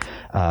availability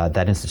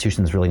that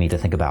institutions really need to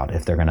think about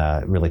if they're going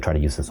to really try to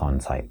use this on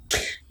site.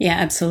 Yeah,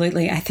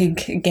 absolutely. I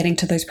think getting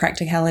to those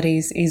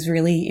practicalities is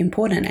really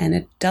important, and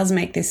it does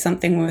make this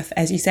something worth,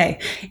 as you say,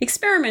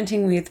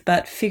 experimenting with,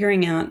 but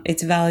figuring out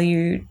its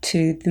value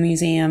to the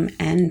museum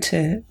and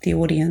to the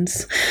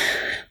audience.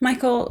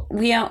 Michael,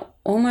 we are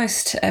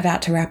almost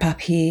about to wrap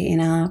up here in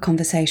our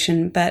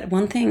conversation, but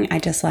one thing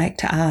I'd just like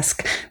to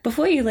ask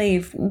before you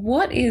leave,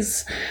 what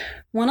is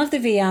one of the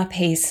VR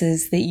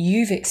pieces that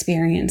you've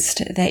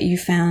experienced that you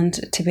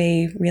found to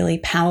be really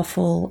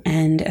powerful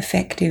and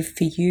effective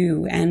for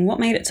you, and what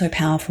made it so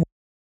powerful?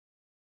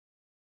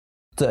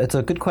 It's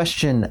a good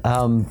question,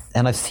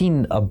 and I've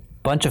seen a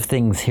bunch of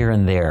things here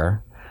and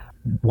there.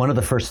 One of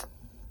the first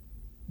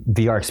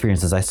VR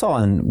experiences I saw,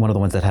 and one of the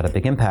ones that had a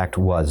big impact,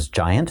 was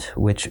Giant,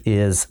 which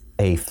is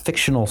a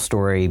fictional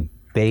story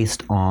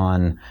based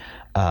on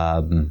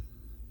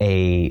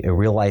a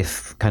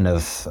real-life kind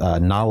of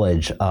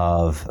knowledge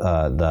of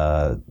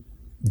the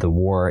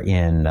war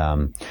in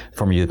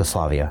former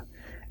Yugoslavia.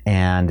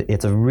 And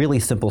it's a really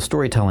simple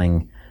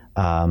storytelling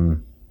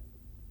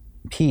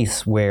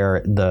piece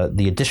where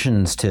the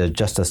additions to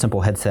just a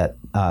simple headset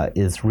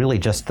is really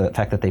just the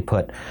fact that they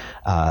put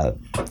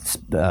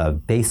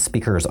bass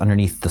speakers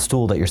underneath the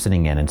stool that you're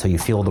sitting in, and so you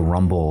feel the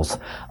rumbles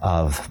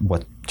of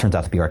what turns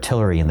out to be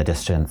artillery in the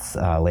distance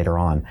later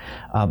on.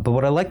 But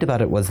what I liked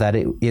about it was that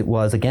it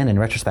was, again, in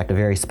retrospect, a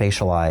very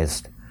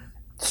spatialized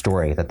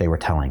story that they were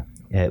telling.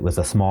 It was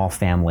a small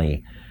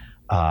family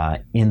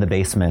in the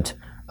basement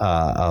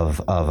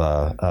of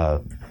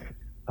a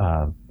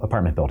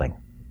apartment building.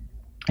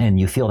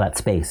 And you feel that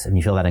space, and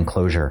you feel that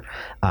enclosure,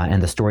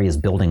 and the story is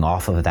building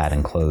off of that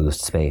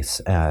enclosed space.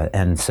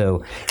 And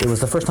so it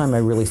was the first time I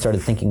really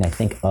started thinking, I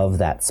think, of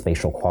that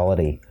spatial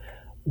quality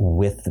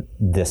with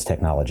this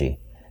technology,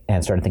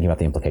 and started thinking about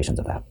the implications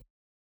of that.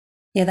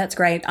 Yeah, that's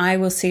great. I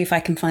will see if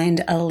I can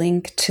find a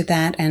link to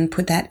that and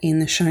put that in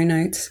the show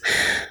notes.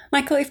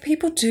 Michael, if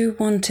people do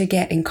want to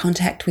get in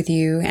contact with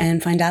you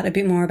and find out a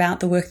bit more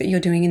about the work that you're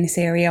doing in this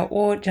area,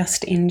 or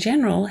just in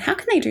general, how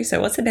can they do so?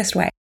 What's the best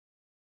way?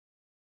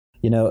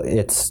 You know,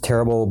 it's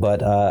terrible,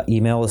 but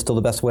email is still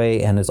the best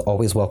way and is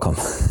always welcome.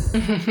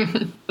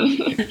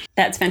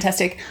 That's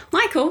fantastic.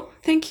 Michael,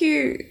 thank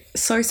you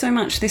so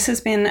much. This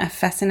has been a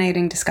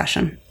fascinating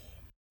discussion.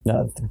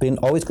 No, it's been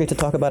always great to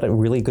talk about it.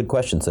 Really good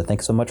questions. So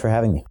thanks so much for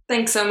having me.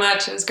 Thanks so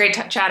much. It was great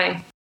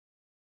chatting.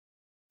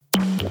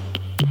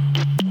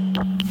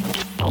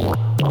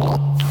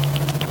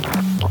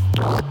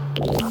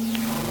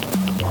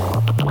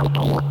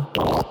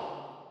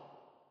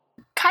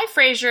 Kai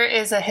Fraser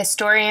is a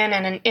historian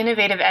and an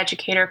innovative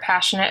educator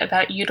passionate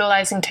about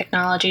utilizing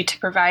technology to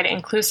provide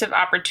inclusive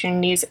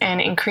opportunities and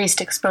increased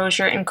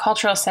exposure in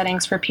cultural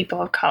settings for people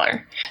of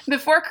color.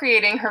 Before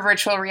creating her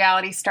virtual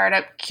reality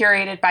startup,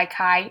 Curated by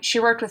Kai, she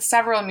worked with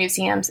several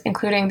museums,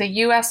 including the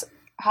U.S.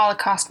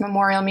 Holocaust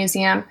Memorial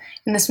Museum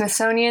and the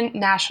Smithsonian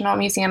National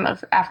Museum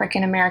of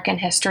African American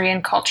History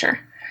and Culture.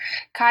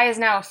 Kai is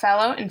now a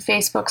fellow in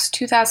Facebook's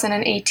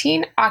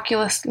 2018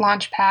 Oculus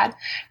Launchpad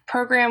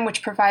program,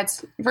 which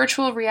provides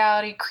virtual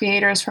reality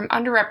creators from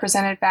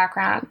underrepresented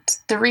backgrounds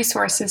the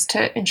resources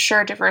to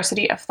ensure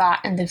diversity of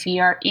thought in the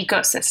VR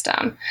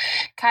ecosystem.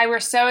 Kai, we're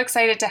so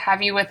excited to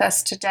have you with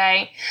us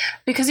today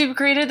because you've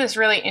created this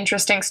really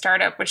interesting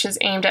startup which is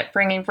aimed at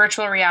bringing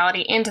virtual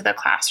reality into the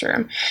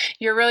classroom.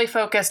 You're really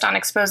focused on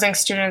exposing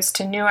students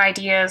to new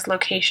ideas,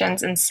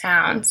 locations, and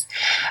sounds.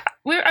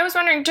 I was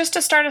wondering, just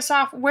to start us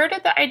off, where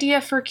did the idea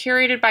for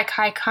Curated by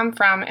Kai come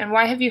from, and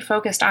why have you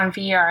focused on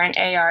VR and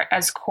AR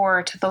as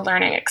core to the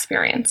learning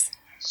experience?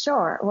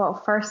 Sure.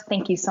 Well, first,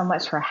 thank you so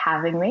much for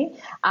having me.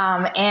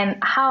 And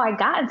how I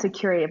got into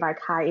Curated by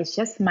Kai is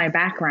just my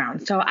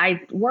background. So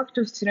I worked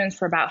with students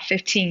for about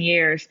 15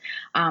 years,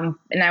 and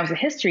I was a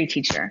history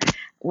teacher.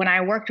 When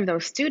I worked with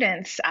those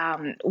students,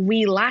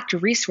 we lacked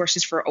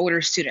resources for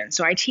older students.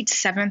 So I teach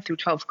 7th through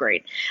 12th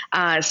grade.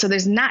 So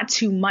there's not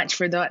too much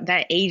for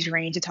that age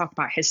range to talk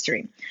about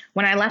history.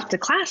 When I left the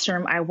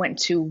classroom, I went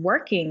to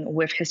working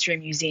with history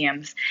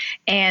museums,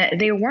 and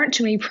there weren't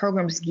too many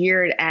programs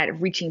geared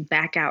at reaching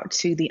back out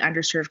to the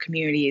underserved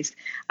communities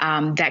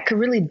that could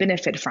really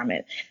benefit from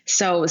it.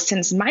 So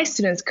since my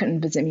students couldn't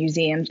visit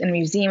museums and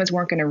museums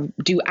weren't going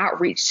to do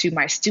outreach to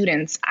my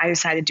students, I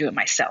decided to do it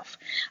myself.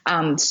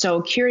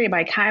 So Curated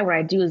by Kai, what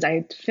I do is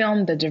I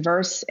film the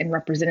diverse and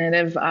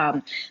representative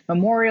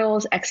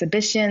memorials,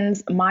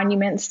 exhibitions,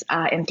 monuments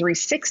in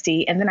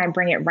 360, and then I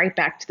bring it right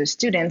back to the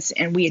students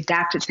and we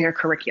adapt it to their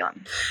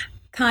curriculum.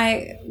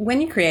 Kai,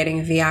 when you're creating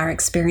a VR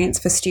experience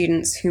for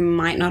students who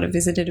might not have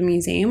visited a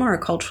museum or a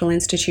cultural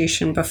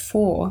institution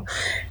before,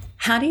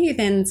 How do you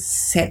then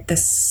set the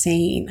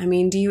scene? I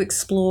mean, do you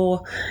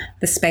explore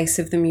the space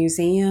of the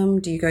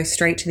museum? Do you go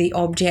straight to the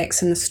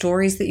objects and the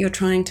stories that you're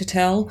trying to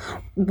tell?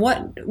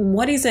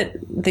 What is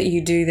it that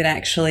you do that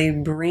actually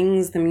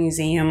brings the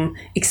museum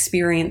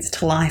experience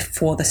to life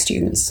for the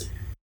students?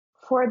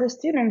 For the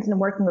students and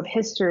working with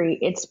history,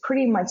 it's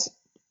pretty much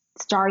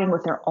starting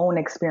with their own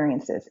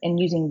experiences and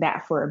using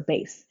that for a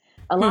base.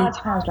 A lot of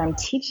times when I'm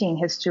teaching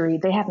history,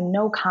 they have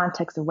no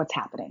context of what's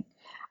happening.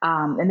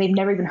 And they've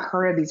never even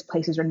heard of these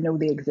places or know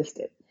they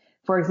existed.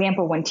 For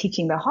example, when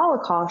teaching the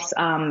Holocaust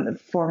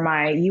for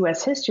my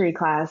U.S. history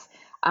class,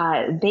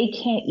 they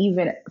can't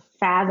even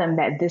fathom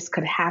that this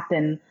could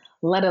happen,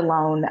 let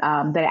alone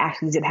that it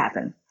actually did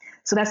happen.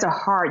 So that's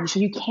so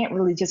you can't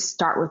really just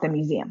start with the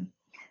museum.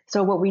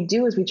 So what we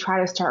do is we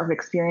try to start with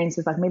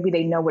experiences like maybe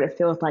they know what it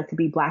feels like to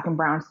be Black and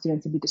brown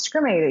students, to be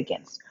discriminated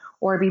against,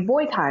 or to be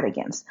boycotted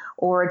against,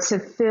 or to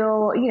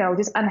feel,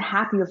 just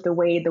unhappy with the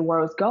way the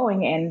world's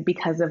going and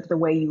because of the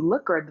way you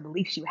look or the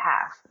beliefs you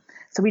have.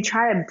 So we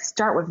try to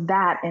start with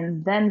that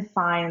and then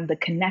find the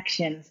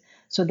connections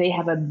so they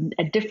have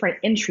a different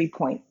entry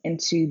point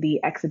into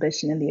the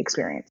exhibition and the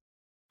experience.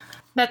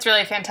 That's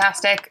really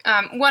fantastic.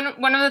 One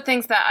of the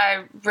things that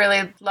I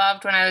really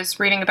loved when I was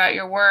reading about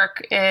your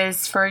work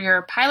is for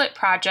your pilot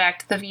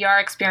project, the VR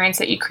experience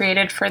that you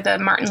created for the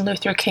Martin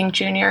Luther King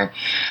Jr.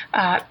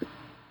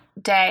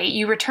 Day.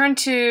 You returned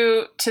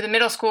to the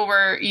middle school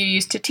where you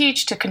used to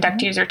teach to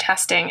conduct user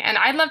testing. And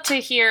I'd love to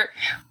hear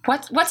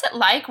what's it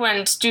like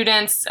when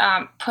students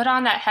put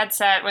on that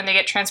headset when they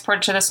get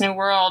transported to this new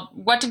world.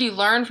 What did you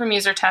learn from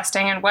user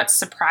testing, and what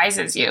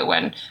surprises you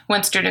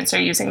when students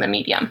are using the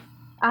medium?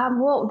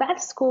 Well,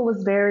 that school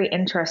was very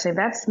interesting.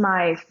 That's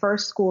my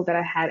first school that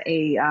I had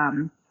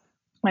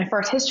my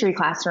first history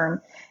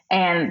classroom.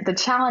 And the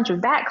challenge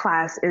with that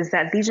class is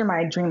that these are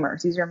my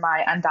dreamers. These are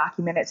my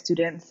undocumented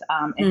students,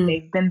 and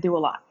they've been through a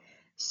lot.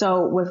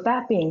 So with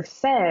that being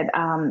said,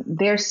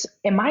 there's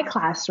in my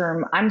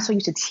classroom, I'm so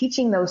used to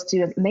teaching those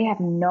students, and they have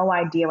no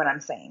idea what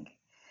I'm saying.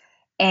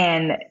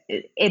 And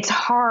it's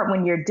hard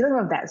when you're dealing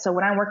with that. So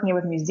when I'm working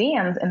with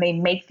museums and they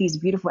make these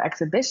beautiful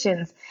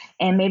exhibitions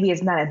and maybe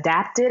it's not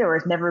adapted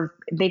or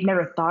they've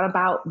never thought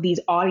about these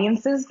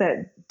audiences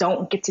that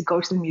don't get to go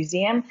to the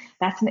museum,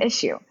 that's an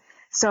issue.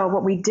 So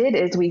what we did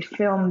is we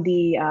filmed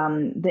the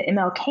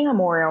MLK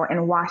Memorial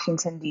in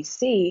Washington,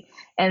 D.C.,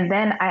 and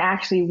then I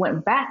actually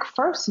went back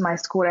first to my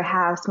school to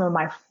have some of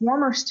my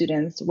former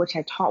students, which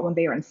I taught when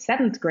they were in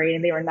 7th grade,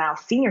 and they were now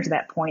seniors at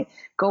that point,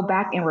 go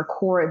back and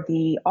record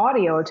the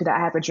audio to the I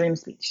Have a Dream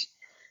speech.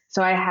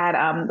 So I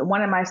had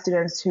one of my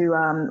students who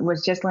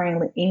was just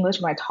learning English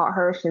when I taught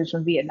her, she was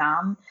from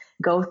Vietnam,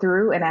 go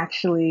through and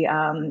actually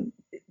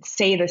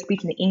say the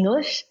speech in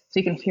English so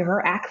you can hear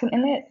her accent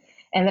in it.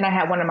 And then I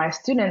had one of my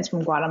students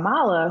from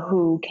Guatemala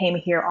who came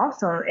here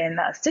also in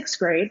 6th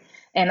grade.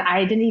 And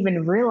I didn't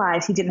even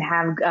realize he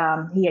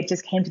had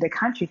just came to the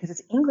country because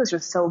his English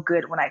was so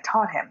good when I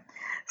taught him.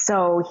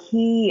 So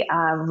he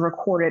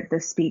recorded the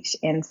speech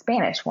in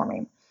Spanish for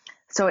me.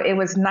 So it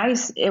was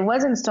nice. It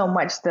wasn't so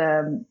much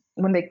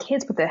when the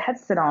kids put the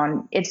headset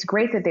on, it's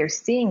great that they're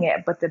seeing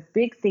it. But the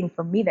big thing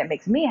for me that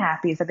makes me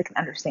happy is that they can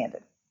understand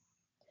it.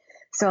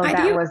 So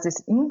was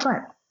this.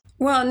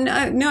 Well,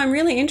 no, I'm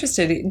really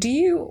interested. Do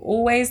you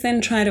always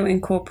then try to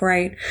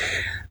incorporate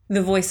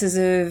the voices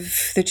of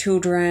the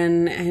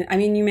children? And I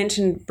mean, you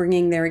mentioned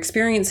bringing their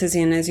experiences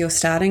in as your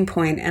starting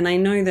point. And I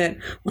know that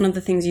one of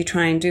the things you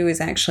try and do is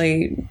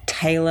actually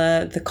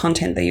tailor the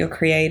content that you're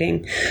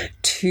creating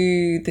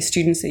to the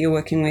students that you're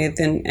working with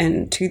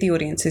and to the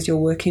audiences you're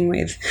working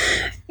with.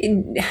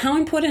 How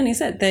important is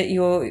it that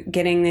you're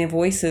getting their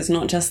voices,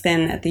 not just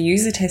then at the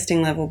user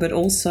testing level, but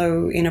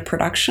also in a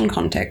production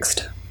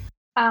context?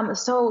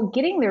 So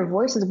getting their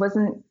voices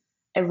wasn't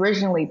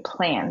originally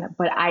planned,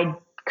 but I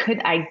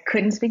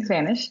couldn't speak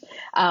Spanish,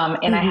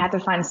 and I had to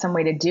find some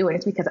way to do it.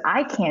 It's because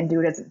I can't do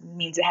it, it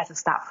means it has to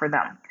stop for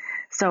them.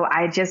 So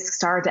I just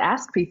started to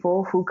ask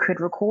people who could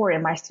record,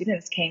 and my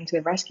students came to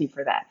the rescue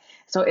for that.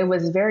 So it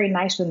was very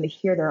nice for them to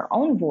hear their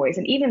own voice.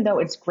 And even though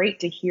it's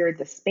great to hear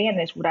the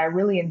Spanish, what I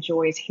really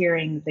enjoy is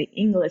hearing the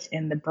English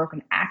and the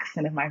broken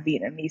accent of my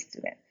Vietnamese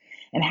student,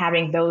 and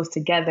having those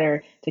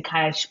together to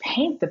kind of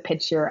paint the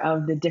picture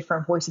of the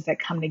different voices that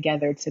come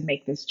together to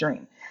make this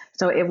dream.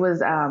 So it was,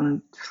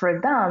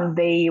 for them,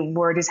 they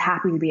were just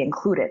happy to be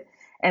included.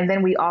 And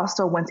then we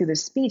also went through the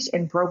speech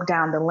and broke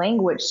down the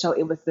language. So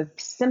it was the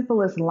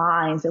simplest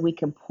lines that we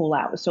could pull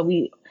out. So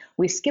we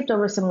skipped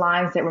over some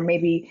lines that were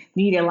maybe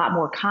needed a lot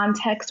more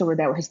context or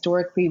that were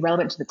historically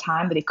relevant to the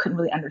time that they couldn't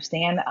really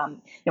understand.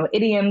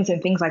 Idioms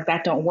and things like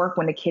that don't work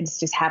when the kids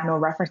just have no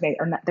reference.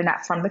 They're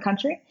not from the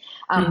country.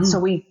 So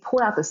we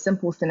pulled out the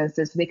simple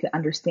sentences so they could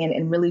understand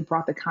and really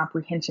brought the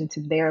comprehension to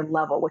their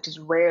level, which is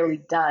rarely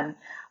done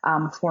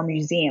for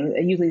museums.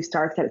 It usually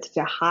starts at such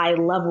a high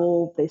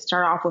level. They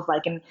start off with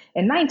like in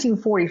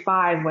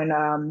 1945 when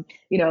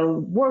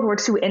World War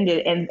II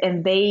ended,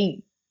 and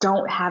they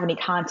don't have any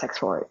context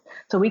for it.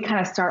 So we kind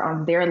of start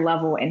on their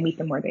level and meet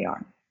them where they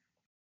are.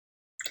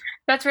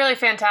 That's really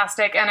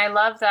fantastic. And I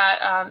love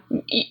that,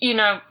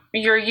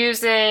 you're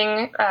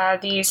using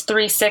these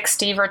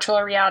 360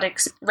 virtual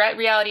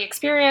reality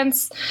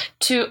experience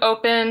to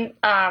open,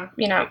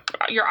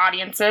 your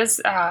audiences,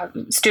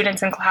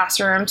 students in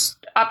classrooms,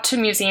 up to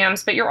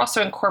museums, but you're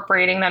also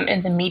incorporating them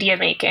in the media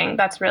making.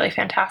 That's really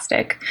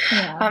fantastic.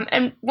 Yeah.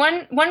 And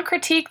one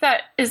critique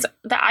that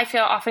I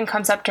feel often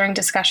comes up during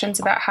discussions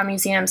about how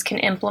museums can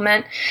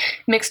implement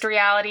mixed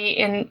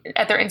reality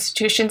at their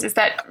institutions is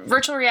that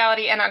virtual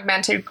reality and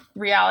augmented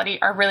reality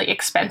are really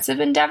expensive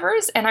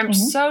endeavors. And I'm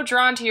so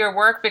drawn to your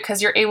work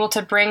because you're able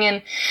to bring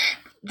in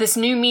this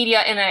new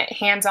media in a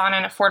hands-on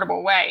and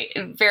affordable way.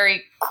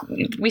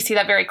 We see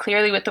that very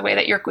clearly with the way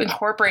that you're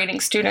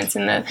incorporating students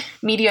in the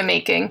media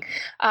making.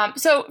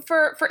 So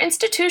for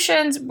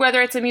institutions,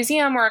 whether it's a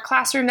museum or a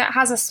classroom that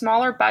has a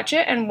smaller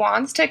budget and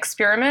wants to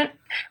experiment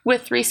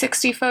with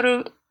 360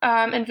 photo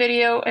and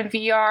video and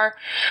VR,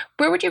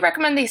 where would you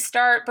recommend they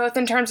start, both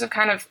in terms of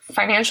kind of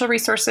financial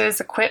resources,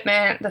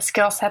 equipment, the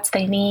skill sets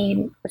they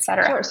need, et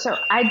cetera? Sure. So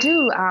I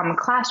do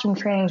classroom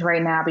trainings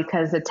right now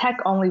because the tech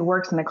only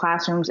works in the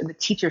classrooms and the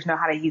teachers know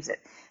how to use it.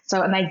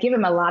 So, and I give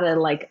them a lot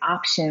of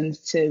options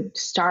to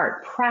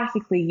start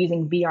practically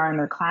using VR in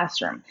their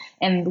classroom.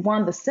 And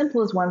one of the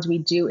simplest ones we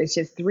do is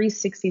just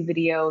 360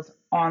 videos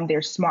on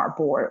their smart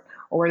board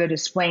or where they're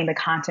displaying the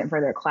content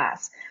for their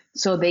class.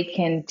 So they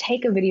can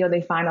take a video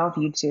they find off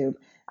YouTube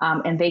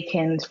and they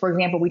can, for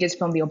example, we just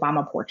filmed the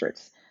Obama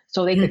portraits.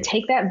 So they could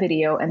take that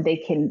video and they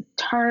can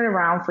turn it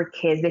around for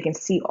kids. They can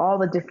see all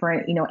the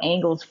different,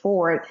 angles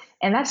for it,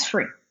 and that's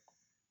free.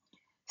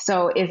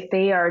 So if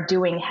they are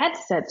doing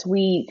headsets,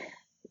 we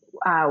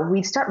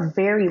start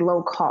very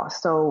low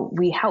cost. So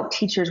we help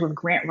teachers with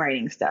grant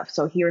writing stuff.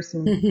 So here's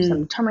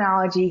some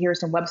terminology, here's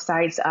some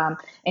websites,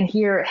 and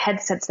here are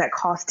headsets that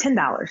cost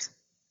 $10.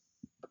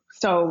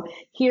 So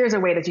here's a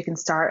way that you can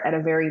start at a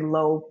very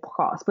low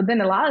cost. But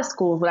then a lot of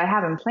schools, what I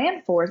haven't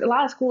planned for is a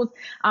lot of schools,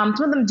 some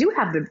of them do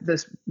have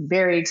this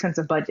very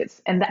expensive budgets.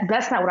 And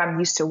that's not what I'm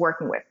used to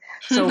working with.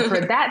 So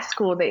for that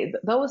school,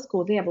 those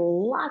schools, they have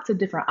lots of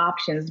different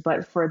options.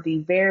 But for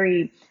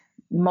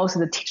most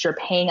of the teachers are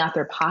paying out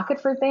their pocket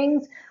for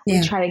things,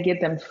 we try to give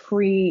them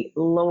free,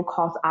 low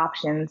cost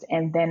options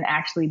and then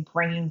actually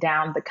bringing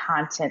down the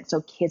content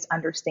so kids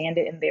understand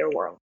it in their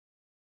world.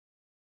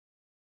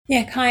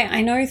 Yeah, Kai,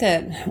 I know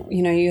that,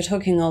 you're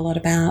talking a lot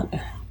about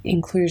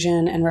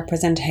inclusion and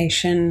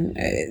representation,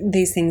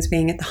 these things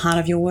being at the heart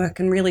of your work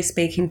and really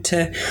speaking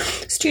to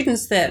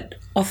students that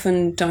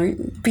often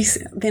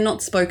they're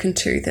not spoken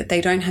to, that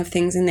they don't have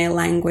things in their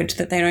language,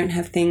 that they don't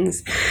have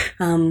things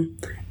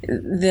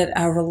that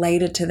are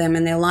related to them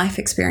and their life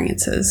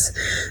experiences.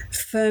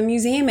 For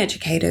museum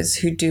educators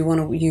who do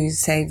want to use,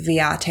 say,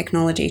 VR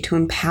technology to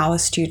empower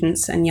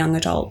students and young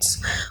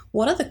adults,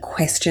 what are the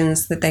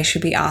questions that they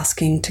should be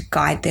asking to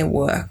guide their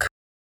work?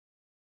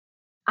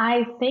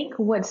 I think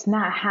what's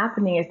not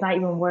happening is not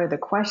even what are the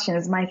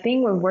questions. My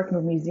thing with working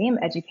with museum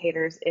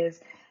educators is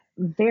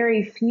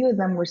very few of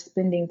them were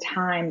spending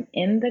time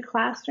in the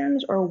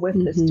classrooms or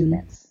with the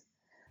students.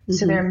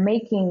 So they're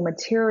making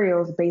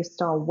materials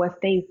based on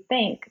what they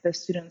think the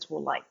students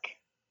will like.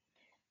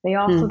 They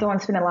also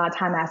don't spend a lot of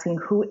time asking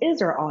who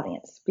is our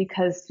audience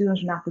because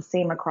students are not the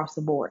same across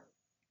the board.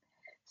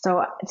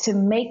 So to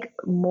make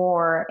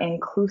more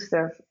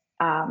inclusive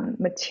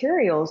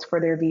materials for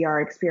their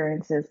VR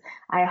experiences,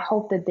 I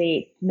hope that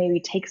they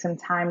maybe take some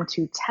time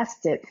to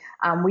test it.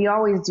 We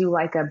always do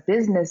like a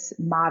business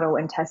model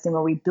in testing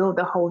where we build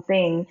the whole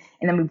thing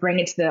and then we bring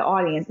it to the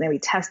audience and then we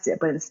test it.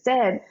 But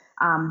instead,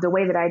 the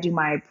way that I do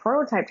my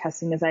prototype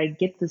testing is I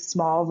get the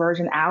small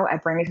version out, I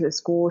bring it to the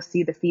school,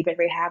 see the feedback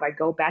they have, I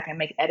go back and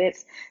make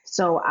edits.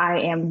 So I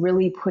am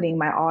really putting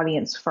my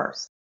audience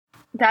first.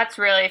 That's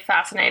really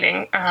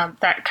fascinating.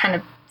 That kind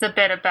of the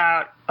bit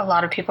about a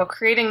lot of people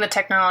creating the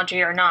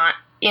technology are not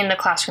in the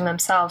classroom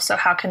themselves. So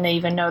how can they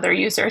even know their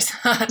users?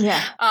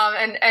 Yeah.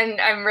 And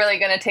I'm really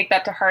going to take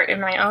that to heart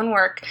in my own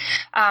work.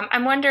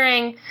 I'm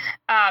wondering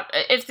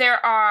if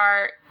there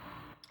are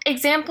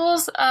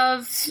examples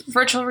of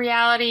virtual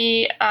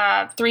reality,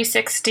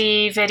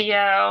 360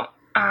 video,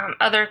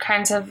 other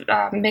kinds of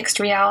mixed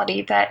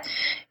reality that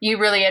you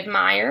really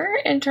admire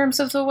in terms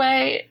of the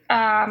way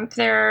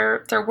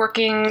they're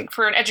working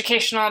for an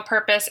educational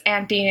purpose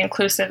and being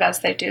inclusive as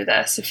they do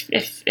this.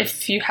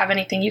 If you have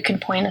anything you can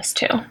point us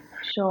to.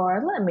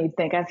 Sure. Let me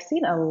think. I've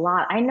seen a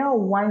lot. I know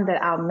one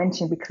that I'll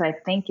mention because I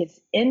think it's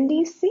in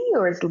DC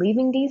or it's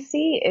leaving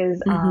DC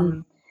is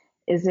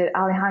it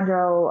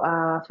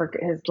Alejandro, for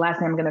his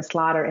last name I'm going to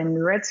slaughter, in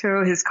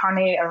Retro, his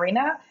Carne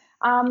Arena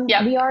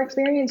VR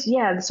experience.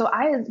 Yeah. So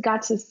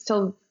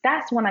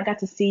that's one I got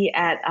to see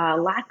at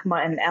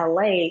LACMA in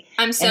LA.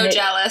 I'm so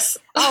jealous.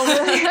 Oh,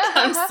 really?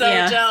 I'm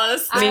so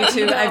jealous. Me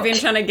too. I've been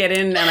trying to get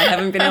in and I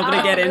haven't been able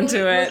to get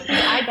into it.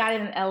 I got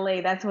it in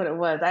LA. That's what it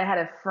was. I had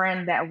a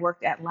friend that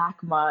worked at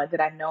LACMA that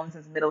I've known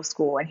since middle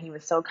school, and he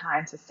was so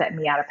kind to set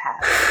me out a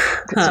path.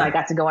 So I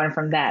got to go in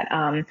from that.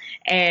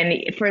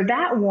 And for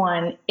that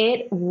one,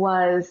 it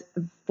was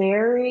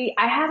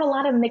I have a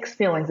lot of mixed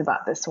feelings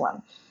about this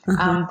one.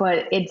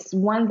 But it's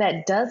one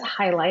that does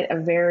highlight a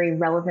very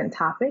relevant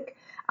topic.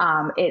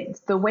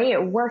 It's the way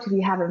it works. If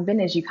you haven't been,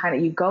 is you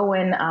go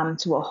in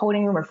to a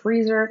holding room or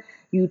freezer.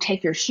 You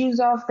take your shoes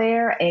off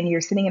there, and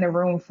you're sitting in a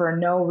room for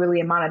no really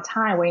amount of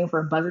time, waiting for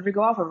a buzzer to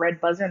go off, a red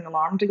buzzer, and an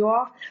alarm to go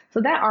off. So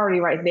that already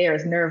right there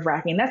is nerve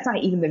wracking. That's not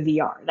even the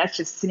VR. That's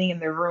just sitting in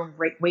the room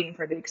waiting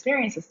for the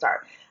experience to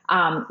start.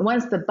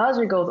 Once the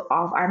buzzer goes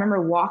off, I remember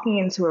walking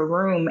into a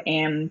room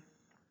and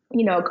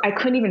I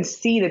couldn't even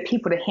see the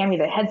people to hand me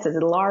the headsets,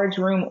 the large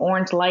room,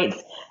 orange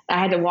lights. I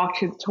had to walk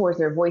towards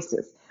their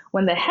voices.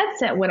 When the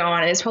headset went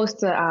on, it's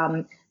supposed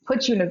to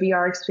put you in a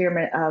VR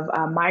experiment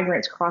of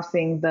migrants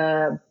crossing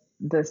the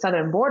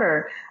southern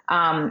border.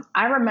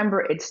 I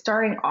remember it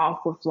starting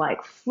off with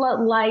like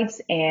floodlights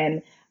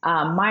and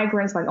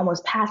migrants like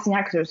almost passing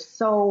out because they're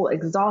so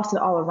exhausted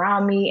all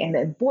around me, and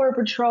then border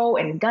patrol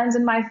and guns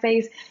in my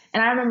face.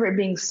 And I remember it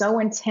being so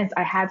intense,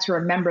 I had to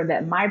remember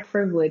that my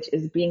privilege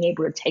is being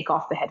able to take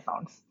off the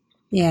headphones.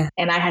 Yeah.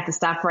 And I had to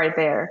stop right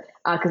there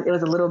because it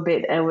was a little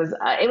bit, it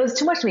was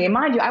too much for me. And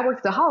mind you, I worked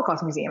at the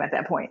Holocaust Museum at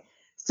that point.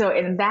 So,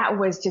 and that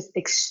was just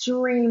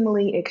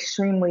extremely,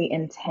 extremely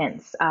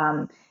intense.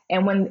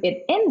 And when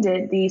it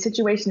ended, the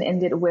situation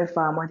ended with,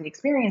 or the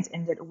experience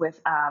ended with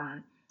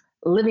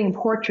living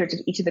portraits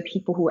of each of the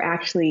people who were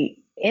actually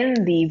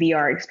in the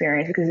VR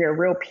experience, because they're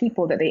real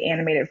people that they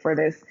animated for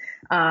this,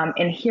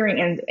 and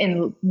hearing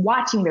and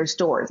watching their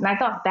stories. And I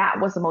thought that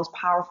was the most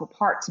powerful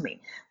part to me.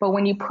 But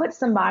when you put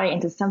somebody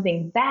into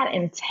something that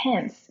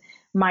intense,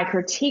 my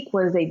critique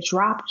was they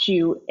dropped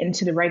you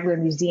into the regular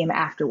museum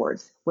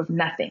afterwards with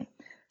nothing.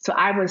 So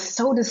I was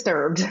so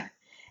disturbed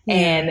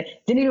and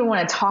didn't even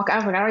want to talk. I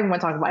was like, I don't even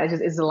want to talk about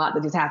it. It's a lot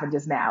that just happened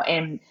just now.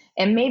 And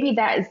maybe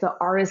that is the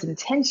artist's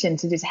intention,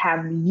 to just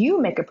have you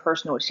make a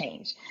personal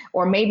change.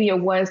 Or maybe it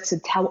was to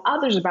tell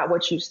others about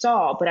what you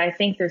saw. But I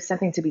think there's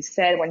something to be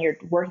said when you're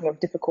working with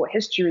difficult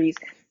histories,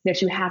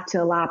 that you have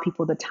to allow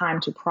people the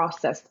time to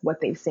process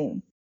what they've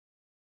seen.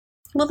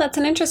 Well, that's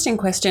an interesting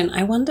question.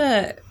 I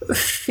wonder,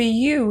 for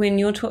you, when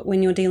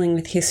you're dealing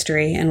with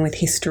history and with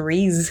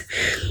histories,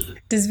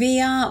 does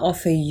VR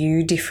offer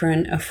you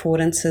different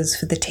affordances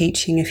for the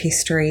teaching of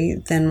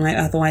history than might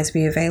otherwise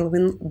be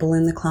available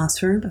in the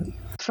classroom?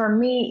 For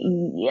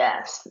me,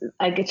 yes,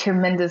 I get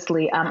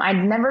tremendously. I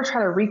never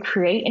try to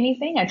recreate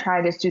anything. I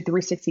try to just do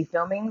 360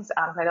 filmings.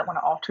 I don't want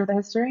to alter the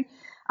history.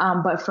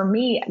 But for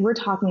me, we're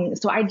talking.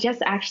 So I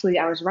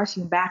was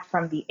rushing back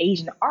from the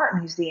Asian Art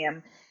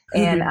Museum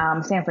in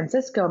San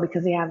Francisco,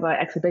 because they have an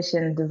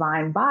exhibition,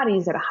 Divine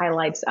Bodies, that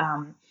highlights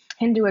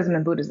Hinduism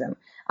and Buddhism.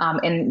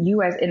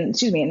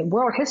 In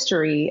world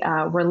history,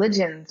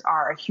 religions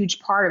are a huge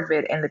part of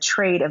it, and the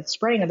trade of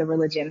spreading of the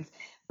religions.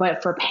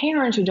 But for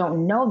parents who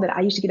don't know that,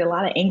 I used to get a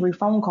lot of angry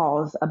phone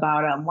calls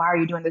about why are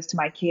you doing this to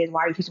my kids?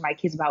 Why are you teaching my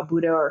kids about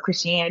Buddha or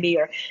Christianity?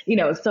 Or,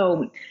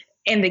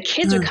 and the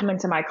kids are coming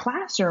to my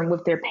classroom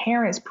with their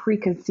parents'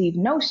 preconceived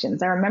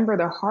notions. I remember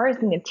the hardest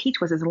thing to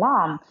teach was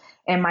Islam.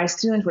 And my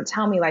students would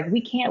tell me, like,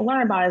 we can't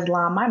learn about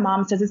Islam. My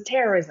mom says it's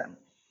terrorism.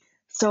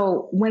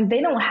 So when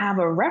they don't have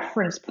a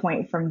reference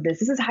point from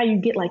this is how you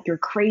get like your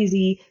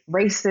crazy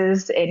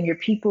racists and your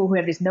people who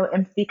have just no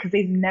empathy, because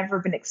they've never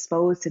been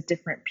exposed to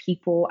different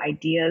people,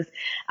 ideas,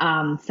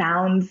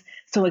 sounds.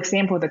 So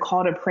example, the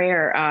call to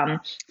prayer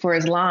for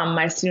Islam,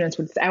 my students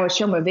I would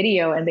show them a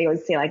video and they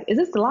would say, like, is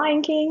this the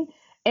Lion King?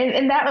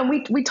 And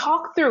we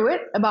talk through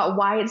it about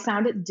why it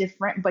sounded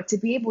different, but to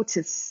be able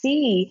to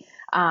see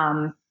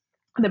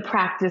the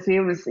practice, it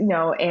was,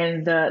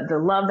 and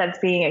the love that's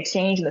being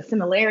exchanged, and the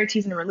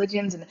similarities in the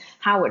religions, and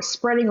how it's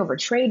spreading over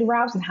trade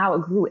routes, and how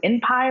it grew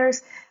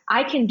empires.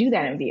 I can do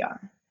that in VR.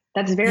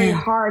 That's very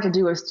hard to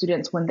do with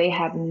students when they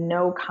have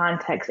no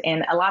context.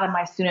 And a lot of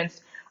my students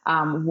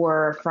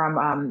were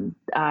from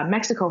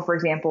Mexico, for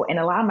example, and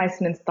a lot of my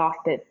students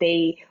thought that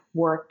they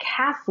were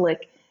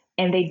Catholic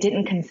and they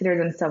didn't consider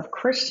themselves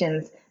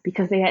Christians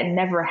because they had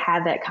never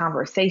had that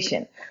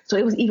conversation. So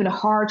it was even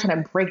hard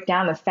trying to break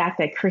down the fact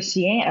that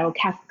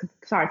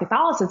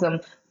Catholicism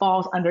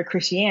falls under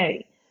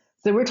Christianity.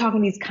 So we're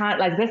talking these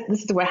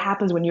this is what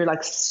happens when you're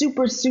like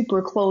super,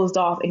 super closed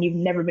off and you've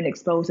never been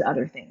exposed to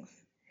other things.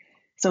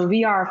 So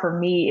VR for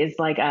me is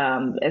like,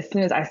 as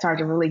soon as I started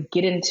to really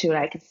get into it,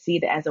 I could see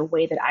that as a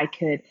way that I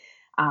could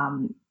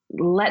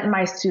let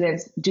my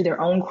students do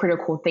their own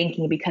critical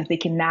thinking, because they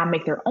can now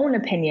make their own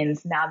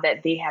opinions now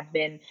that they have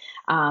been,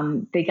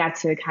 they got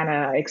to kind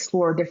of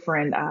explore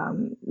different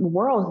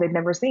worlds they've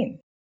never seen.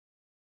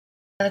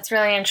 That's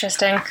really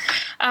interesting.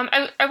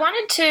 I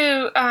wanted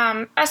to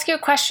ask you a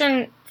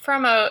question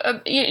from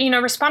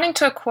responding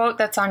to a quote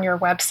that's on your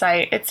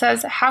website. It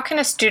says, how can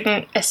a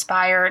student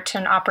aspire to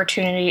an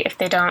opportunity if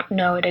they don't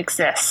know it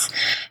exists?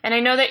 And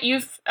I know that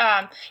you've,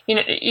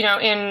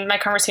 in my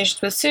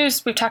conversations with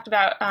Seuss, we've talked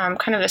about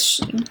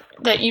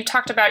that you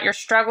talked about your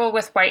struggle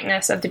with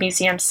whiteness of the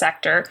museum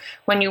sector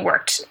when you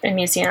worked in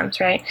museums,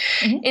 right?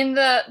 Mm-hmm. In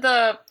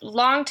the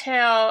long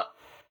tail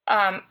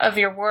of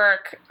your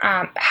work,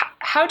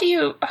 how do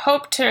you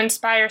hope to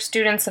inspire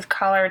students of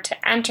color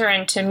to enter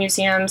into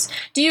museums?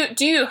 Do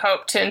you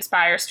hope to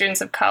inspire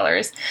students of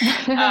color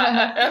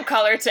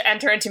to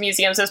enter into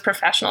museums as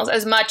professionals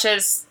as much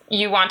as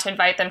you want to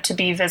invite them to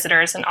be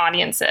visitors and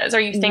audiences? Are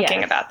you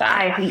thinking about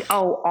that?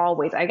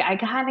 Always. I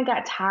kind of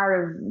got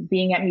tired of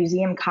being at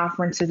museum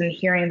conferences and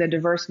hearing the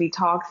diversity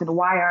talks and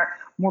why aren't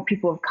more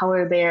people of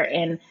color there?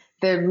 And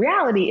the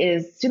reality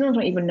is students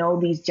don't even know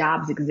these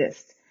jobs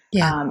exist.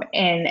 Yeah.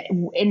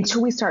 And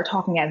until we start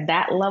talking at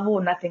that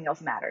level, nothing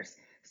else matters.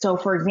 So,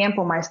 for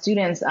example, my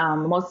students,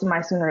 most of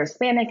my students are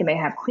Hispanic and they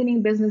have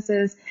cleaning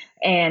businesses.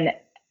 And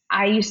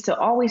I used to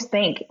always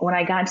think when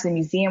I got into the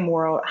museum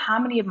world, how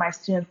many of my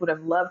students would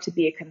have loved to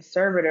be a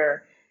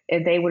conservator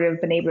if they would have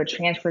been able to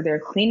transfer their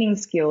cleaning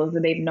skills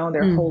that they've known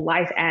their whole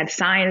life, add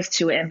science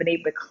to it, and been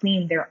able to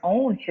clean their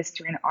own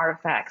history and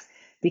artifacts.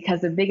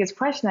 Because the biggest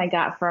question I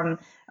got from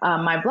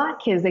my Black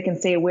kids, they can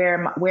say, where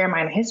am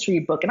I in a history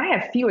book? And I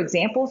have few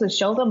examples to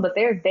show them, but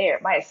they're there.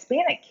 My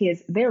Hispanic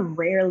kids, they're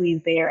rarely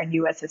there in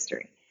U.S.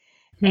 history.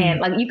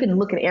 And like you can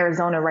look at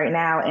Arizona right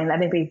now, and I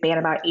think they've banned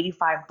about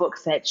 85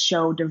 books that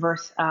show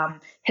diverse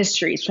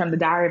histories, from the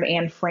Diary of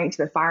Anne Frank to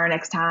The Fire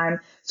Next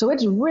Time. So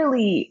it's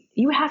really,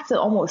 you have to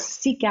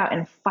almost seek out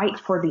and fight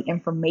for the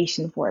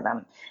information for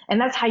them. And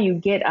that's how you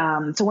get,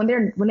 so when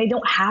they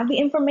don't have the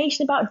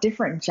information about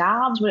different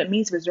jobs, what it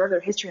means to preserve their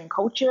history and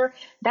culture,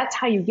 that's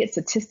how you get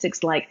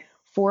statistics like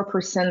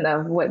 4%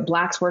 of what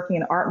Blacks working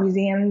in art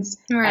museums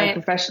as a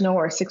professional,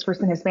 or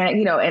 6%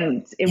 Hispanic,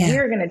 and if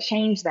we're going to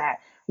change that,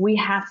 we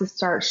have to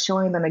start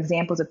showing them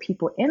examples of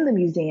people in the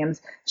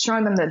museums,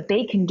 showing them that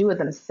they can do it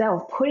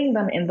themselves, putting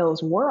them in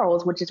those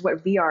worlds, which is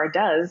what VR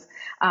does,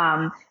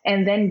 and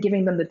then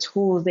giving them the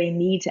tools they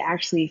need to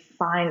actually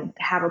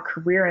have a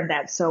career in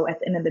that. So at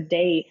the end of the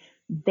day,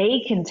 they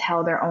can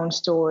tell their own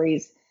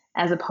stories,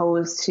 as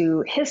opposed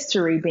to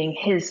history being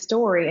his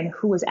story and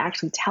who is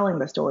actually telling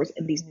the stories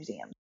in these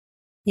museums.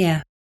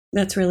 Yeah,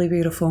 that's really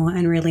beautiful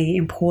and really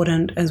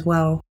important as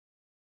well.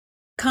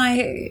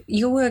 Kai,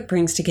 your work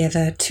brings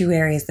together two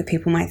areas that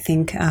people might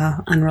think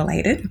are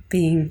unrelated,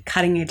 being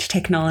cutting-edge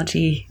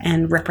technology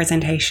and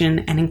representation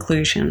and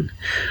inclusion.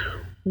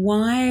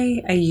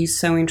 Why are you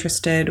so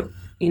interested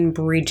in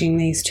bridging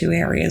these two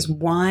areas?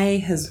 Why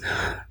has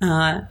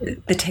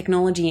the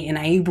technology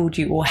enabled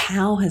you, or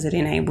how has it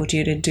enabled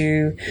you to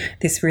do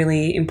this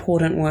really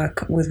important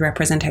work with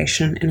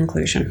representation and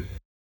inclusion?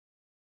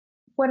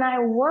 When I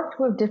worked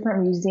with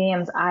different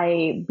museums,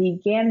 I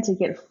began to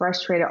get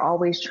frustrated,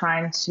 always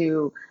trying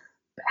to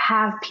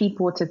have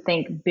people to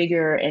think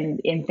bigger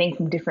and think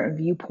from different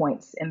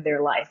viewpoints in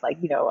their life. Like,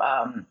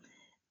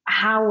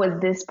 how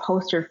would this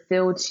poster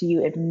feel to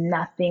you if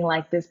nothing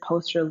like this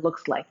poster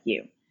looks like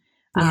you?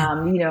 Yeah.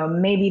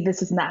 Maybe this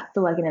does not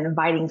feel like an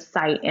inviting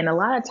sight. And a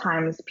lot of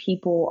times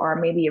people are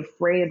maybe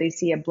afraid if they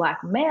see a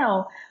Black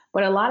male.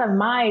 But a lot of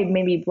my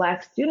maybe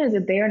Black students,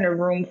 if they're in a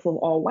room full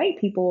of all white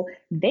people,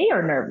 they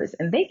are nervous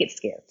and they get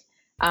scared.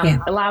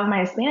 A lot of my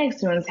Hispanic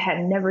students had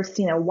never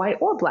seen a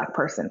white or Black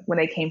person when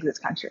they came to this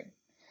country.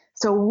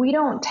 So we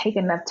don't take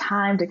enough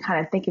time to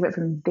kind of think of it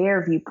from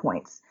their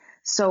viewpoints.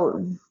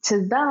 So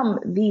to them,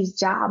 these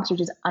jobs are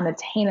just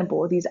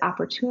unattainable. These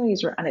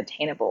opportunities are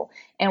unattainable.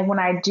 And when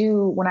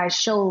I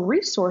show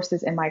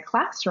resources in my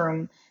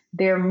classroom,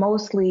 they're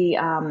mostly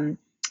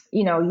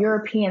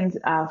European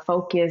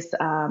focused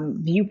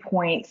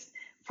viewpoints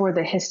for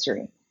the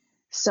history.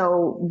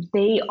 So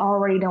they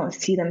already don't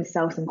see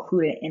themselves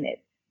included in it,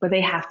 but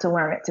they have to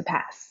learn it to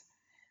pass.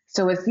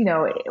 So it's,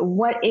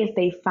 what if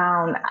they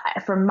found,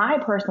 from my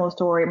personal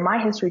story,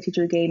 my history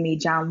teacher gave me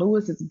John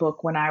Lewis's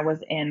book when I was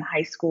in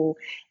high school.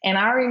 And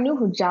I already knew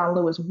who John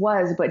Lewis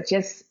was, but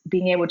just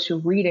being able to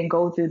read and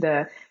go through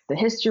the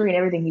history and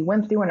everything he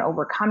went through and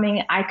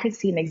overcoming, I could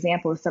see an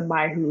example of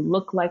somebody who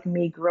looked like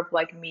me, grew up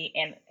like me,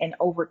 and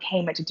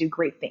overcame it to do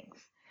great things.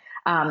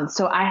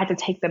 So I had to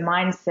take the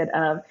mindset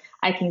of,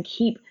 I can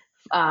keep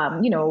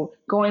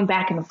going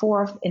back and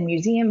forth in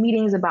museum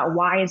meetings about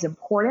why it's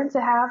important to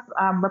have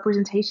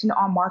representation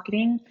on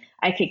marketing.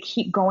 I could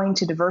keep going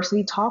to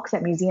diversity talks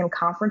at museum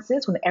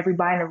conferences when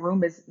everybody in the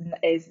room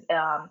is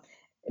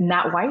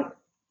not white,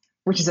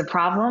 which is a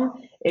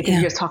problem if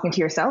you're just talking to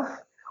yourself.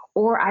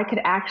 Or I could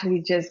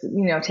actually just,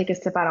 take a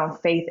step out on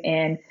faith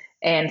and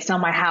sell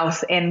my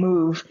house and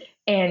move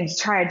and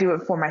try to do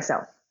it for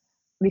myself.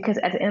 Because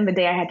at the end of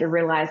the day, I had to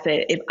realize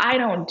that if I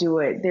don't do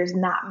it, there's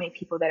not many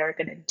people that are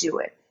going to do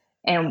it.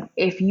 And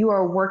if you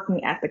are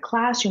working at the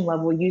classroom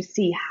level, you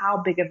see how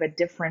big of a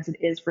difference it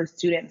is for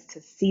students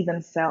to see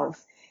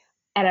themselves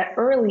at an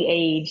early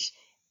age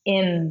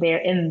in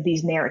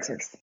these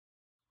narratives.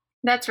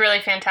 That's really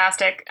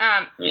fantastic.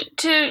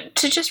 To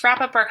just wrap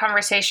up our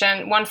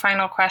conversation, one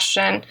final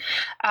question.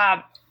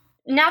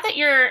 Now that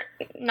you're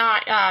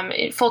not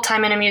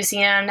full-time in a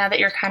museum, now that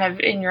you're kind of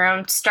in your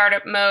own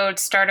startup mode,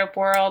 startup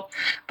world,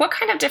 what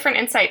kind of different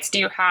insights do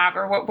you have,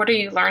 or what are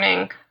you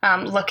learning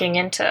looking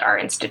into our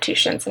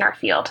institutions in our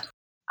field?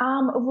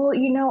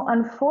 Well,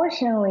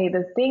 unfortunately,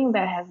 the thing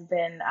that has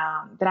been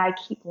that I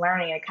keep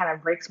learning, it kind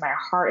of breaks my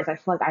heart, is I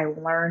feel like I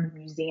learned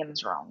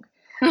museums wrong.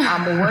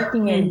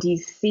 Working in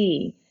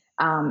DC,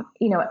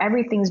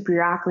 everything's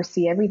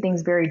bureaucracy,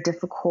 everything's very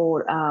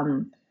difficult,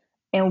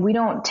 and we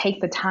don't take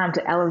the time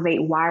to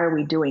elevate why are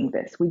we doing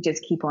this. We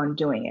just keep on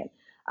doing it.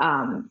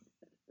 Um,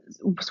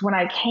 so when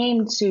I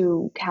came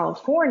to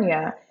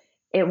California,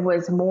 it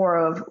was more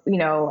of,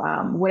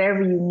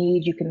 whatever you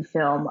need, you can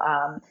film.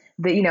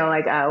 We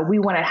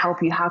want to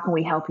help you. How can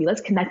we help you?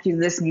 Let's connect you to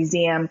this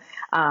museum.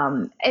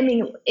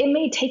 It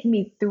may take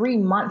me 3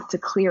 months to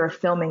clear a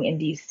filming in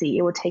DC.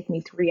 It would take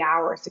me 3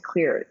 hours to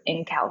clear it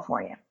in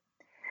California.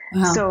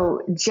 Wow.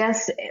 So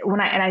just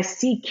when I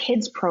see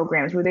kids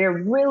programs where they're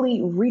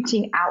really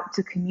reaching out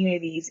to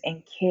communities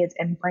and kids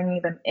and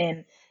bringing them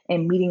in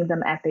and meeting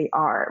them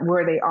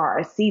where they are.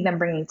 I see them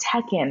bringing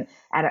tech in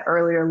at an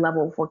earlier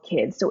level for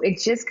kids. So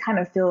it just kind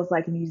of feels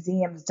like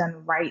museums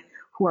done right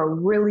who are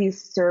really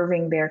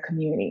serving their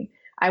community.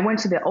 I went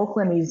to the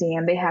Oakland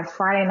Museum. They have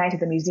Friday night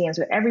at the museum.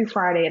 So every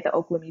Friday at the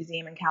Oakland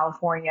Museum in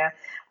California,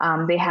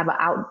 they have an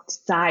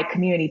outside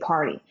community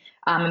party.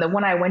 And the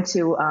one I went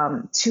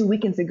to 2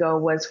 weekends ago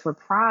was for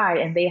Pride,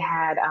 and they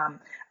had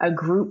a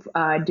group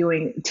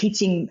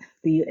teaching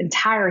the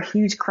entire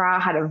huge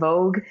crowd how to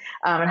Vogue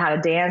and how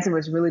to dance. It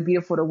was really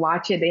beautiful to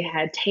watch it. They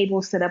had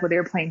tables set up where they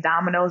were playing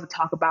dominoes to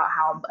talk about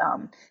how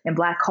in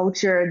Black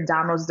culture,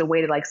 dominoes is a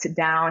way to like sit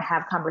down,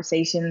 have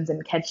conversations,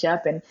 and catch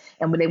up, and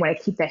when they want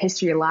to keep that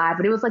history alive.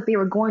 But it was like they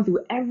were going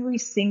through every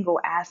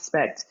single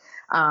aspect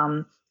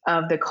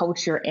of the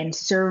culture and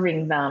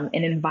serving them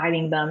and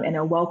inviting them in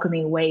a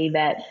welcoming way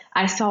that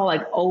I saw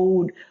like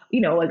old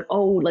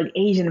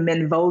Asian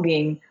men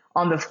voguing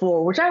on the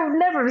floor, which I've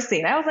never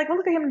seen. I was like, well,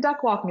 look at him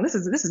duck walking. This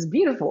is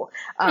beautiful.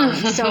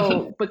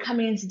 But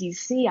coming into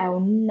DC, I will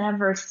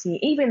never see,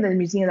 even the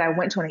museums I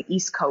went to on the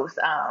East Coast,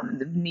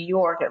 New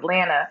York,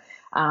 Atlanta,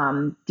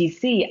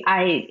 DC,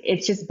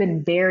 it's just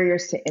been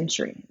barriers to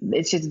entry.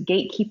 It's just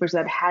gatekeepers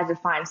that have had to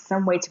find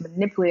some way to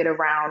manipulate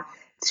around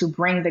to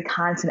bring the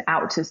content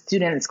out to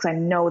students because I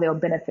know they'll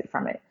benefit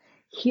from it.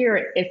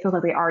 Here, it feels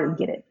like they already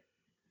get it.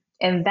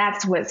 And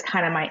that's what's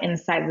kind of my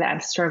insight that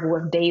I'm struggling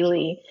with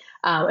daily.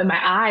 And my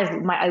eyes,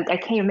 I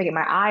can't even make it.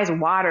 My eyes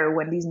water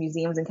when these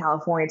museums in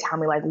California tell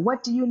me, like,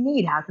 what do you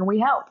need? How can we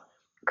help?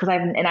 Because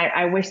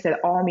I wish that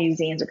all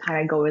museums would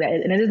kind of go with that.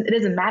 And it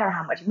doesn't matter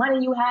how much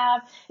money you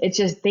have. It's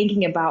just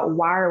thinking about,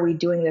 why are we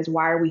doing this?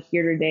 Why are we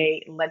here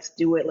today? Let's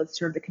do it. Let's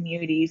serve the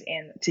communities.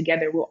 And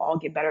together, we'll all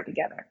get better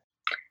together.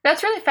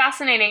 That's really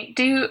fascinating.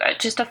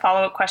 Just a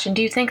follow-up question,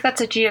 do you think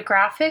that's a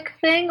geographic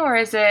thing, or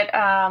is it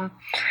a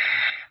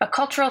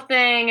cultural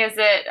thing? Is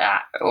it,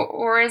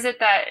 or is it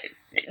that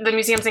the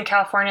museums in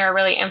California are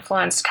really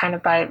influenced kind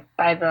of by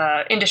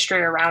the industry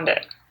around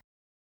it?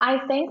 I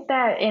think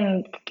that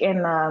I'm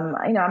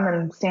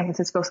in San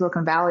Francisco,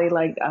 Silicon Valley,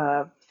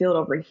 field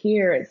over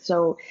here.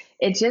 So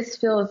it just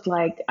feels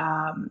like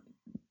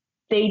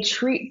they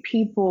treat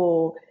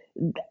people.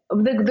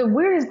 The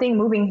weirdest thing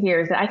moving here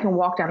is that I can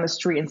walk down the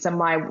street and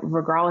somebody,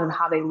 regardless of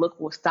how they look,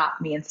 will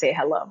stop me and say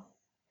hello.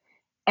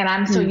 And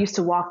I'm so used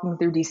to walking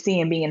through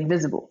DC and being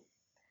invisible.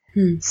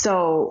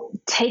 So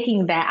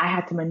taking that, I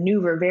have to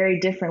maneuver very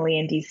differently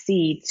in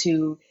DC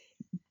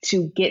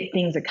to get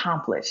things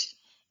accomplished.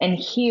 And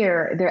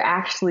here, they're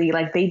actually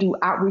they do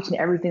outreach in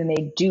everything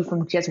they do,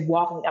 from just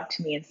walking up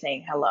to me and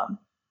saying hello.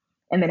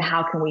 And then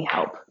how can we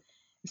help?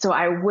 So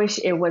I wish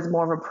it was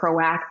more of a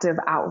proactive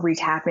outreach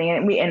happening,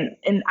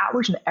 and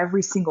outreach on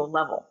every single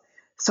level.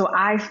 So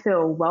I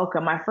feel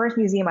welcome. My first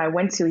museum I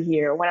went to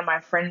here, one of my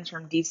friends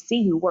from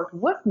DC who worked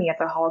with me at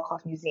the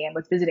Holocaust Museum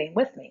was visiting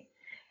with me.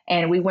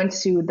 And we went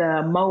to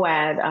the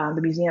MOAD,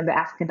 the Museum of the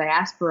African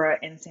Diaspora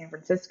in San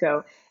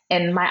Francisco.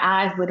 And my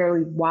eyes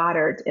literally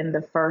watered in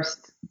the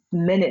first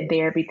minute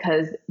there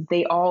because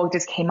they all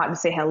just came out to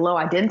say hello.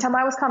 I didn't tell them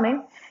I was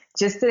coming.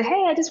 Just said,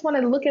 hey, I just want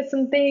to look at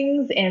some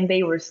things. And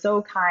they were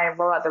so kind,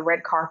 rolled out the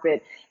red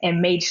carpet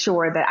and made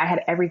sure that I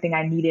had everything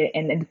I needed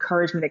and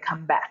encouraged me to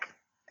come back.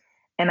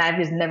 And I've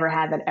just never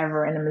had that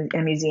ever in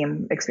a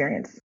museum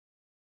experience.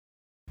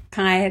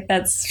 Kai,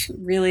 that's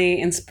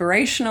really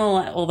inspirational,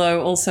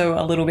 although also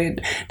a little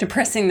bit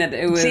depressing that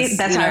it was. See,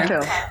 that's how I feel.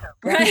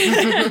 Right?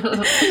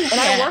 And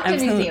I worked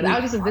in museums. I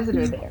was just a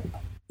visitor there.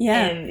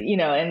 Yeah. And,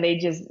 and they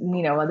just,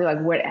 they're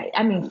like, what?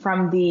 I mean,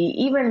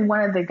 even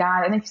one of the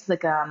guys, I think she's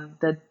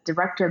the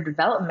director of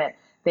development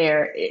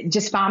there,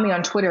 just found me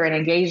on Twitter and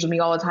engaged with me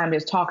all the time,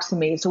 just talks to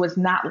me. So it's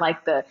not like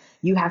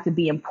you have to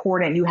be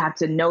important. You have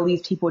to know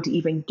these people to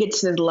even get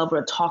to this level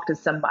to talk to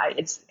somebody.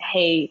 It's,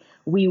 hey,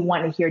 we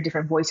want to hear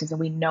different voices, and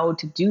we know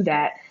to do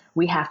that,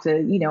 we have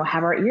to,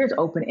 have our ears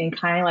open and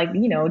kind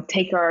of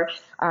take our,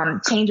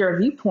 change our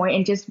viewpoint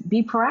and just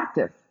be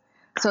proactive.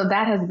 So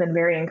that has been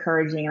very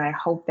encouraging. And I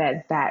hope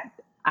that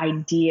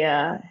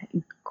idea,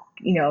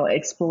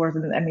 explores,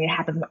 it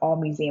happens in all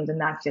museums and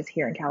not just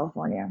here in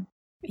California.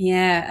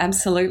 Yeah,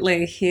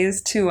 absolutely. Here's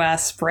to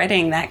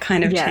spreading that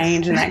kind of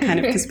change and that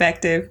kind of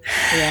perspective.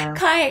 Yeah.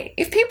 Kai,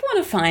 if people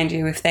want to find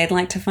you, if they'd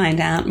like to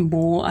find out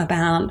more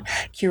about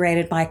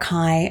Curated by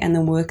Kai and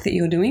the work that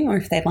you're doing, or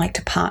if they'd like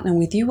to partner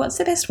with you, what's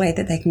the best way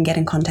that they can get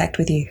in contact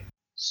with you?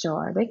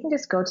 Sure. They can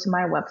just go to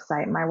my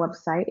website. My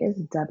website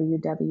is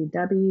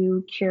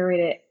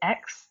www.curatedx,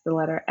 the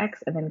letter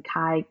X, and then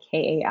Kai,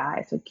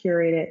 Kai. So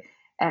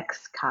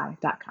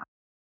curatedxkai.com.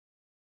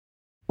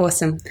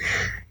 Awesome.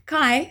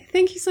 Kai,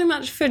 thank you so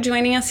much for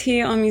joining us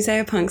here on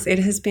Museopunks. It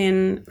has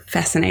been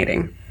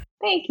fascinating.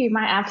 Thank you.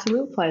 My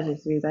absolute pleasure,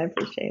 Suze. I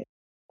appreciate it.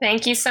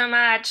 Thank you so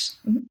much.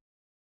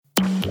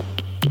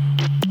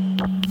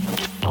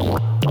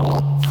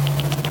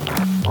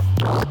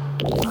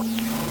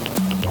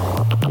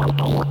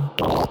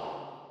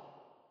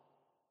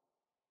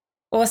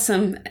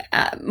 Awesome.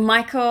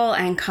 Michael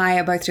and Kai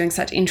are both doing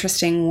such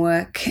interesting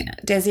work.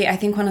 Desi, I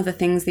think one of the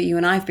things that you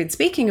and I have been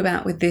speaking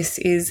about with this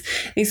is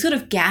these sort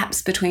of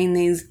gaps between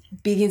these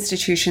big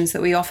institutions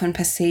that we often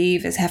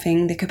perceive as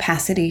having the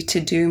capacity to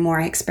do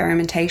more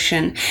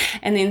experimentation,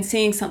 and then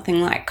seeing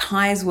something like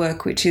Kai's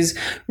work, which is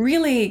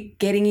really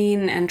getting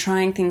in and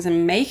trying things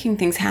and making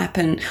things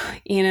happen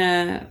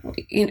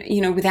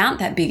without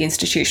that big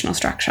institutional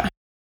structure.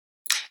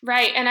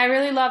 Right. And I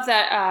really love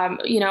that, on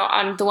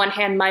the one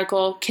hand,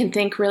 Michael can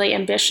think really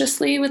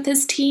ambitiously with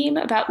his team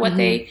about what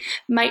they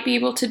might be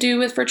able to do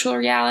with virtual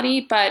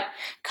reality. But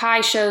Kai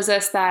shows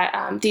us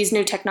that these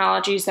new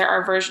technologies, there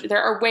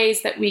are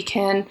ways that we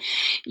can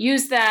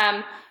use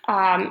them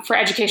for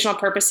educational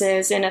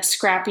purposes in a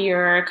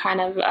scrappier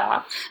kind of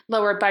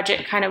lower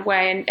budget kind of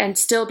way, and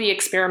still be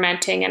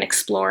experimenting and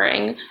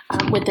exploring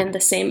within the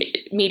same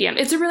medium.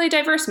 It's a really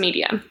diverse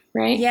medium,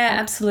 right? Yeah,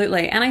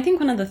 absolutely. And I think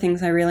one of the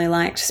things I really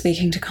liked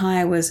speaking to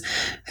Kai was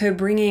her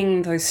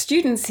bringing those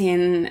students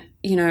in,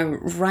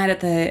 right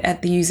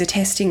at the user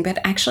testing, but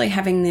actually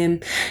having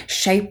them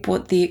shape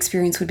what the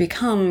experience would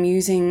become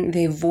using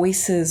their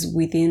voices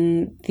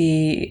within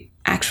the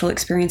actual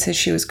experiences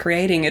she was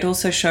creating. It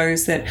also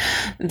shows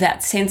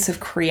that sense of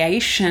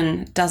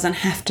creation doesn't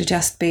have to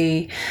just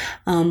be,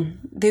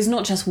 there's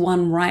not just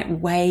one right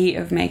way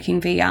of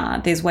making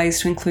VR. There's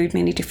ways to include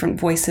many different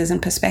voices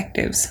and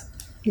perspectives.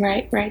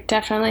 Right,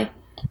 definitely.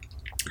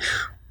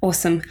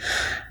 Awesome.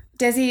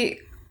 Desi,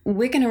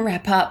 we're going to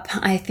wrap up,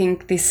 I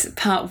think, this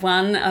part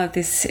one of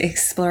this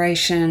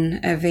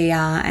exploration of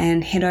VR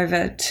and head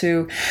over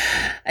to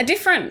a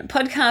different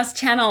podcast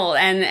channel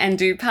and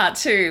do part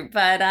two.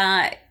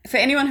 But for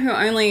anyone who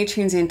only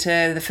tunes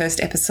into the first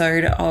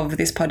episode of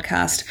this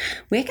podcast,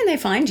 where can they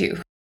find you?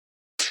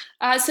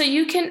 So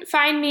you can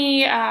find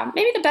me,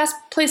 maybe the best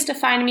place to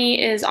find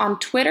me is on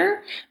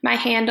Twitter. My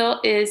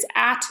handle is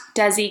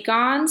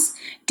 @DesiGonz,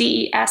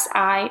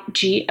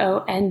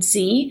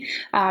 DesiGonz.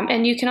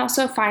 And you can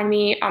also find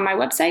me on my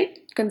website,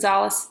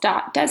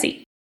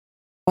 gonzalez.desi.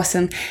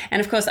 Awesome.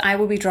 And of course, I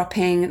will be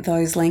dropping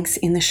those links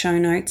in the show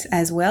notes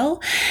as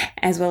well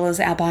as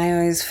our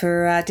bios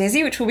for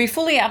Desi, which will be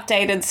fully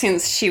updated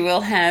since she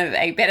will have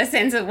a better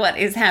sense of what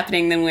is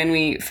happening than when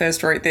we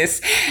first wrote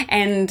this,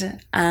 and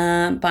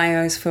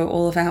bios for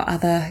all of our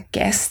other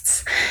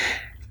guests.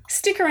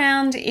 Stick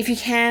around if you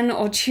can,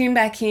 or tune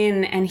back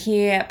in and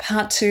hear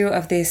part two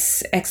of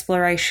this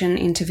exploration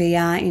into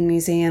VR in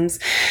museums.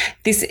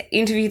 This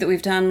interview that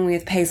we've done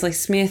with Paisley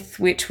Smith,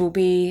 which will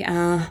be,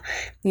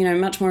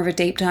 much more of a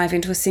deep dive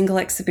into a single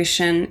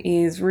exhibition,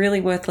 is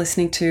really worth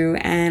listening to,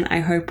 and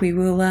I hope we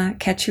will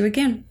catch you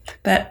again.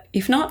 But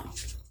if not,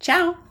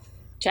 ciao.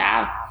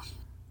 Ciao.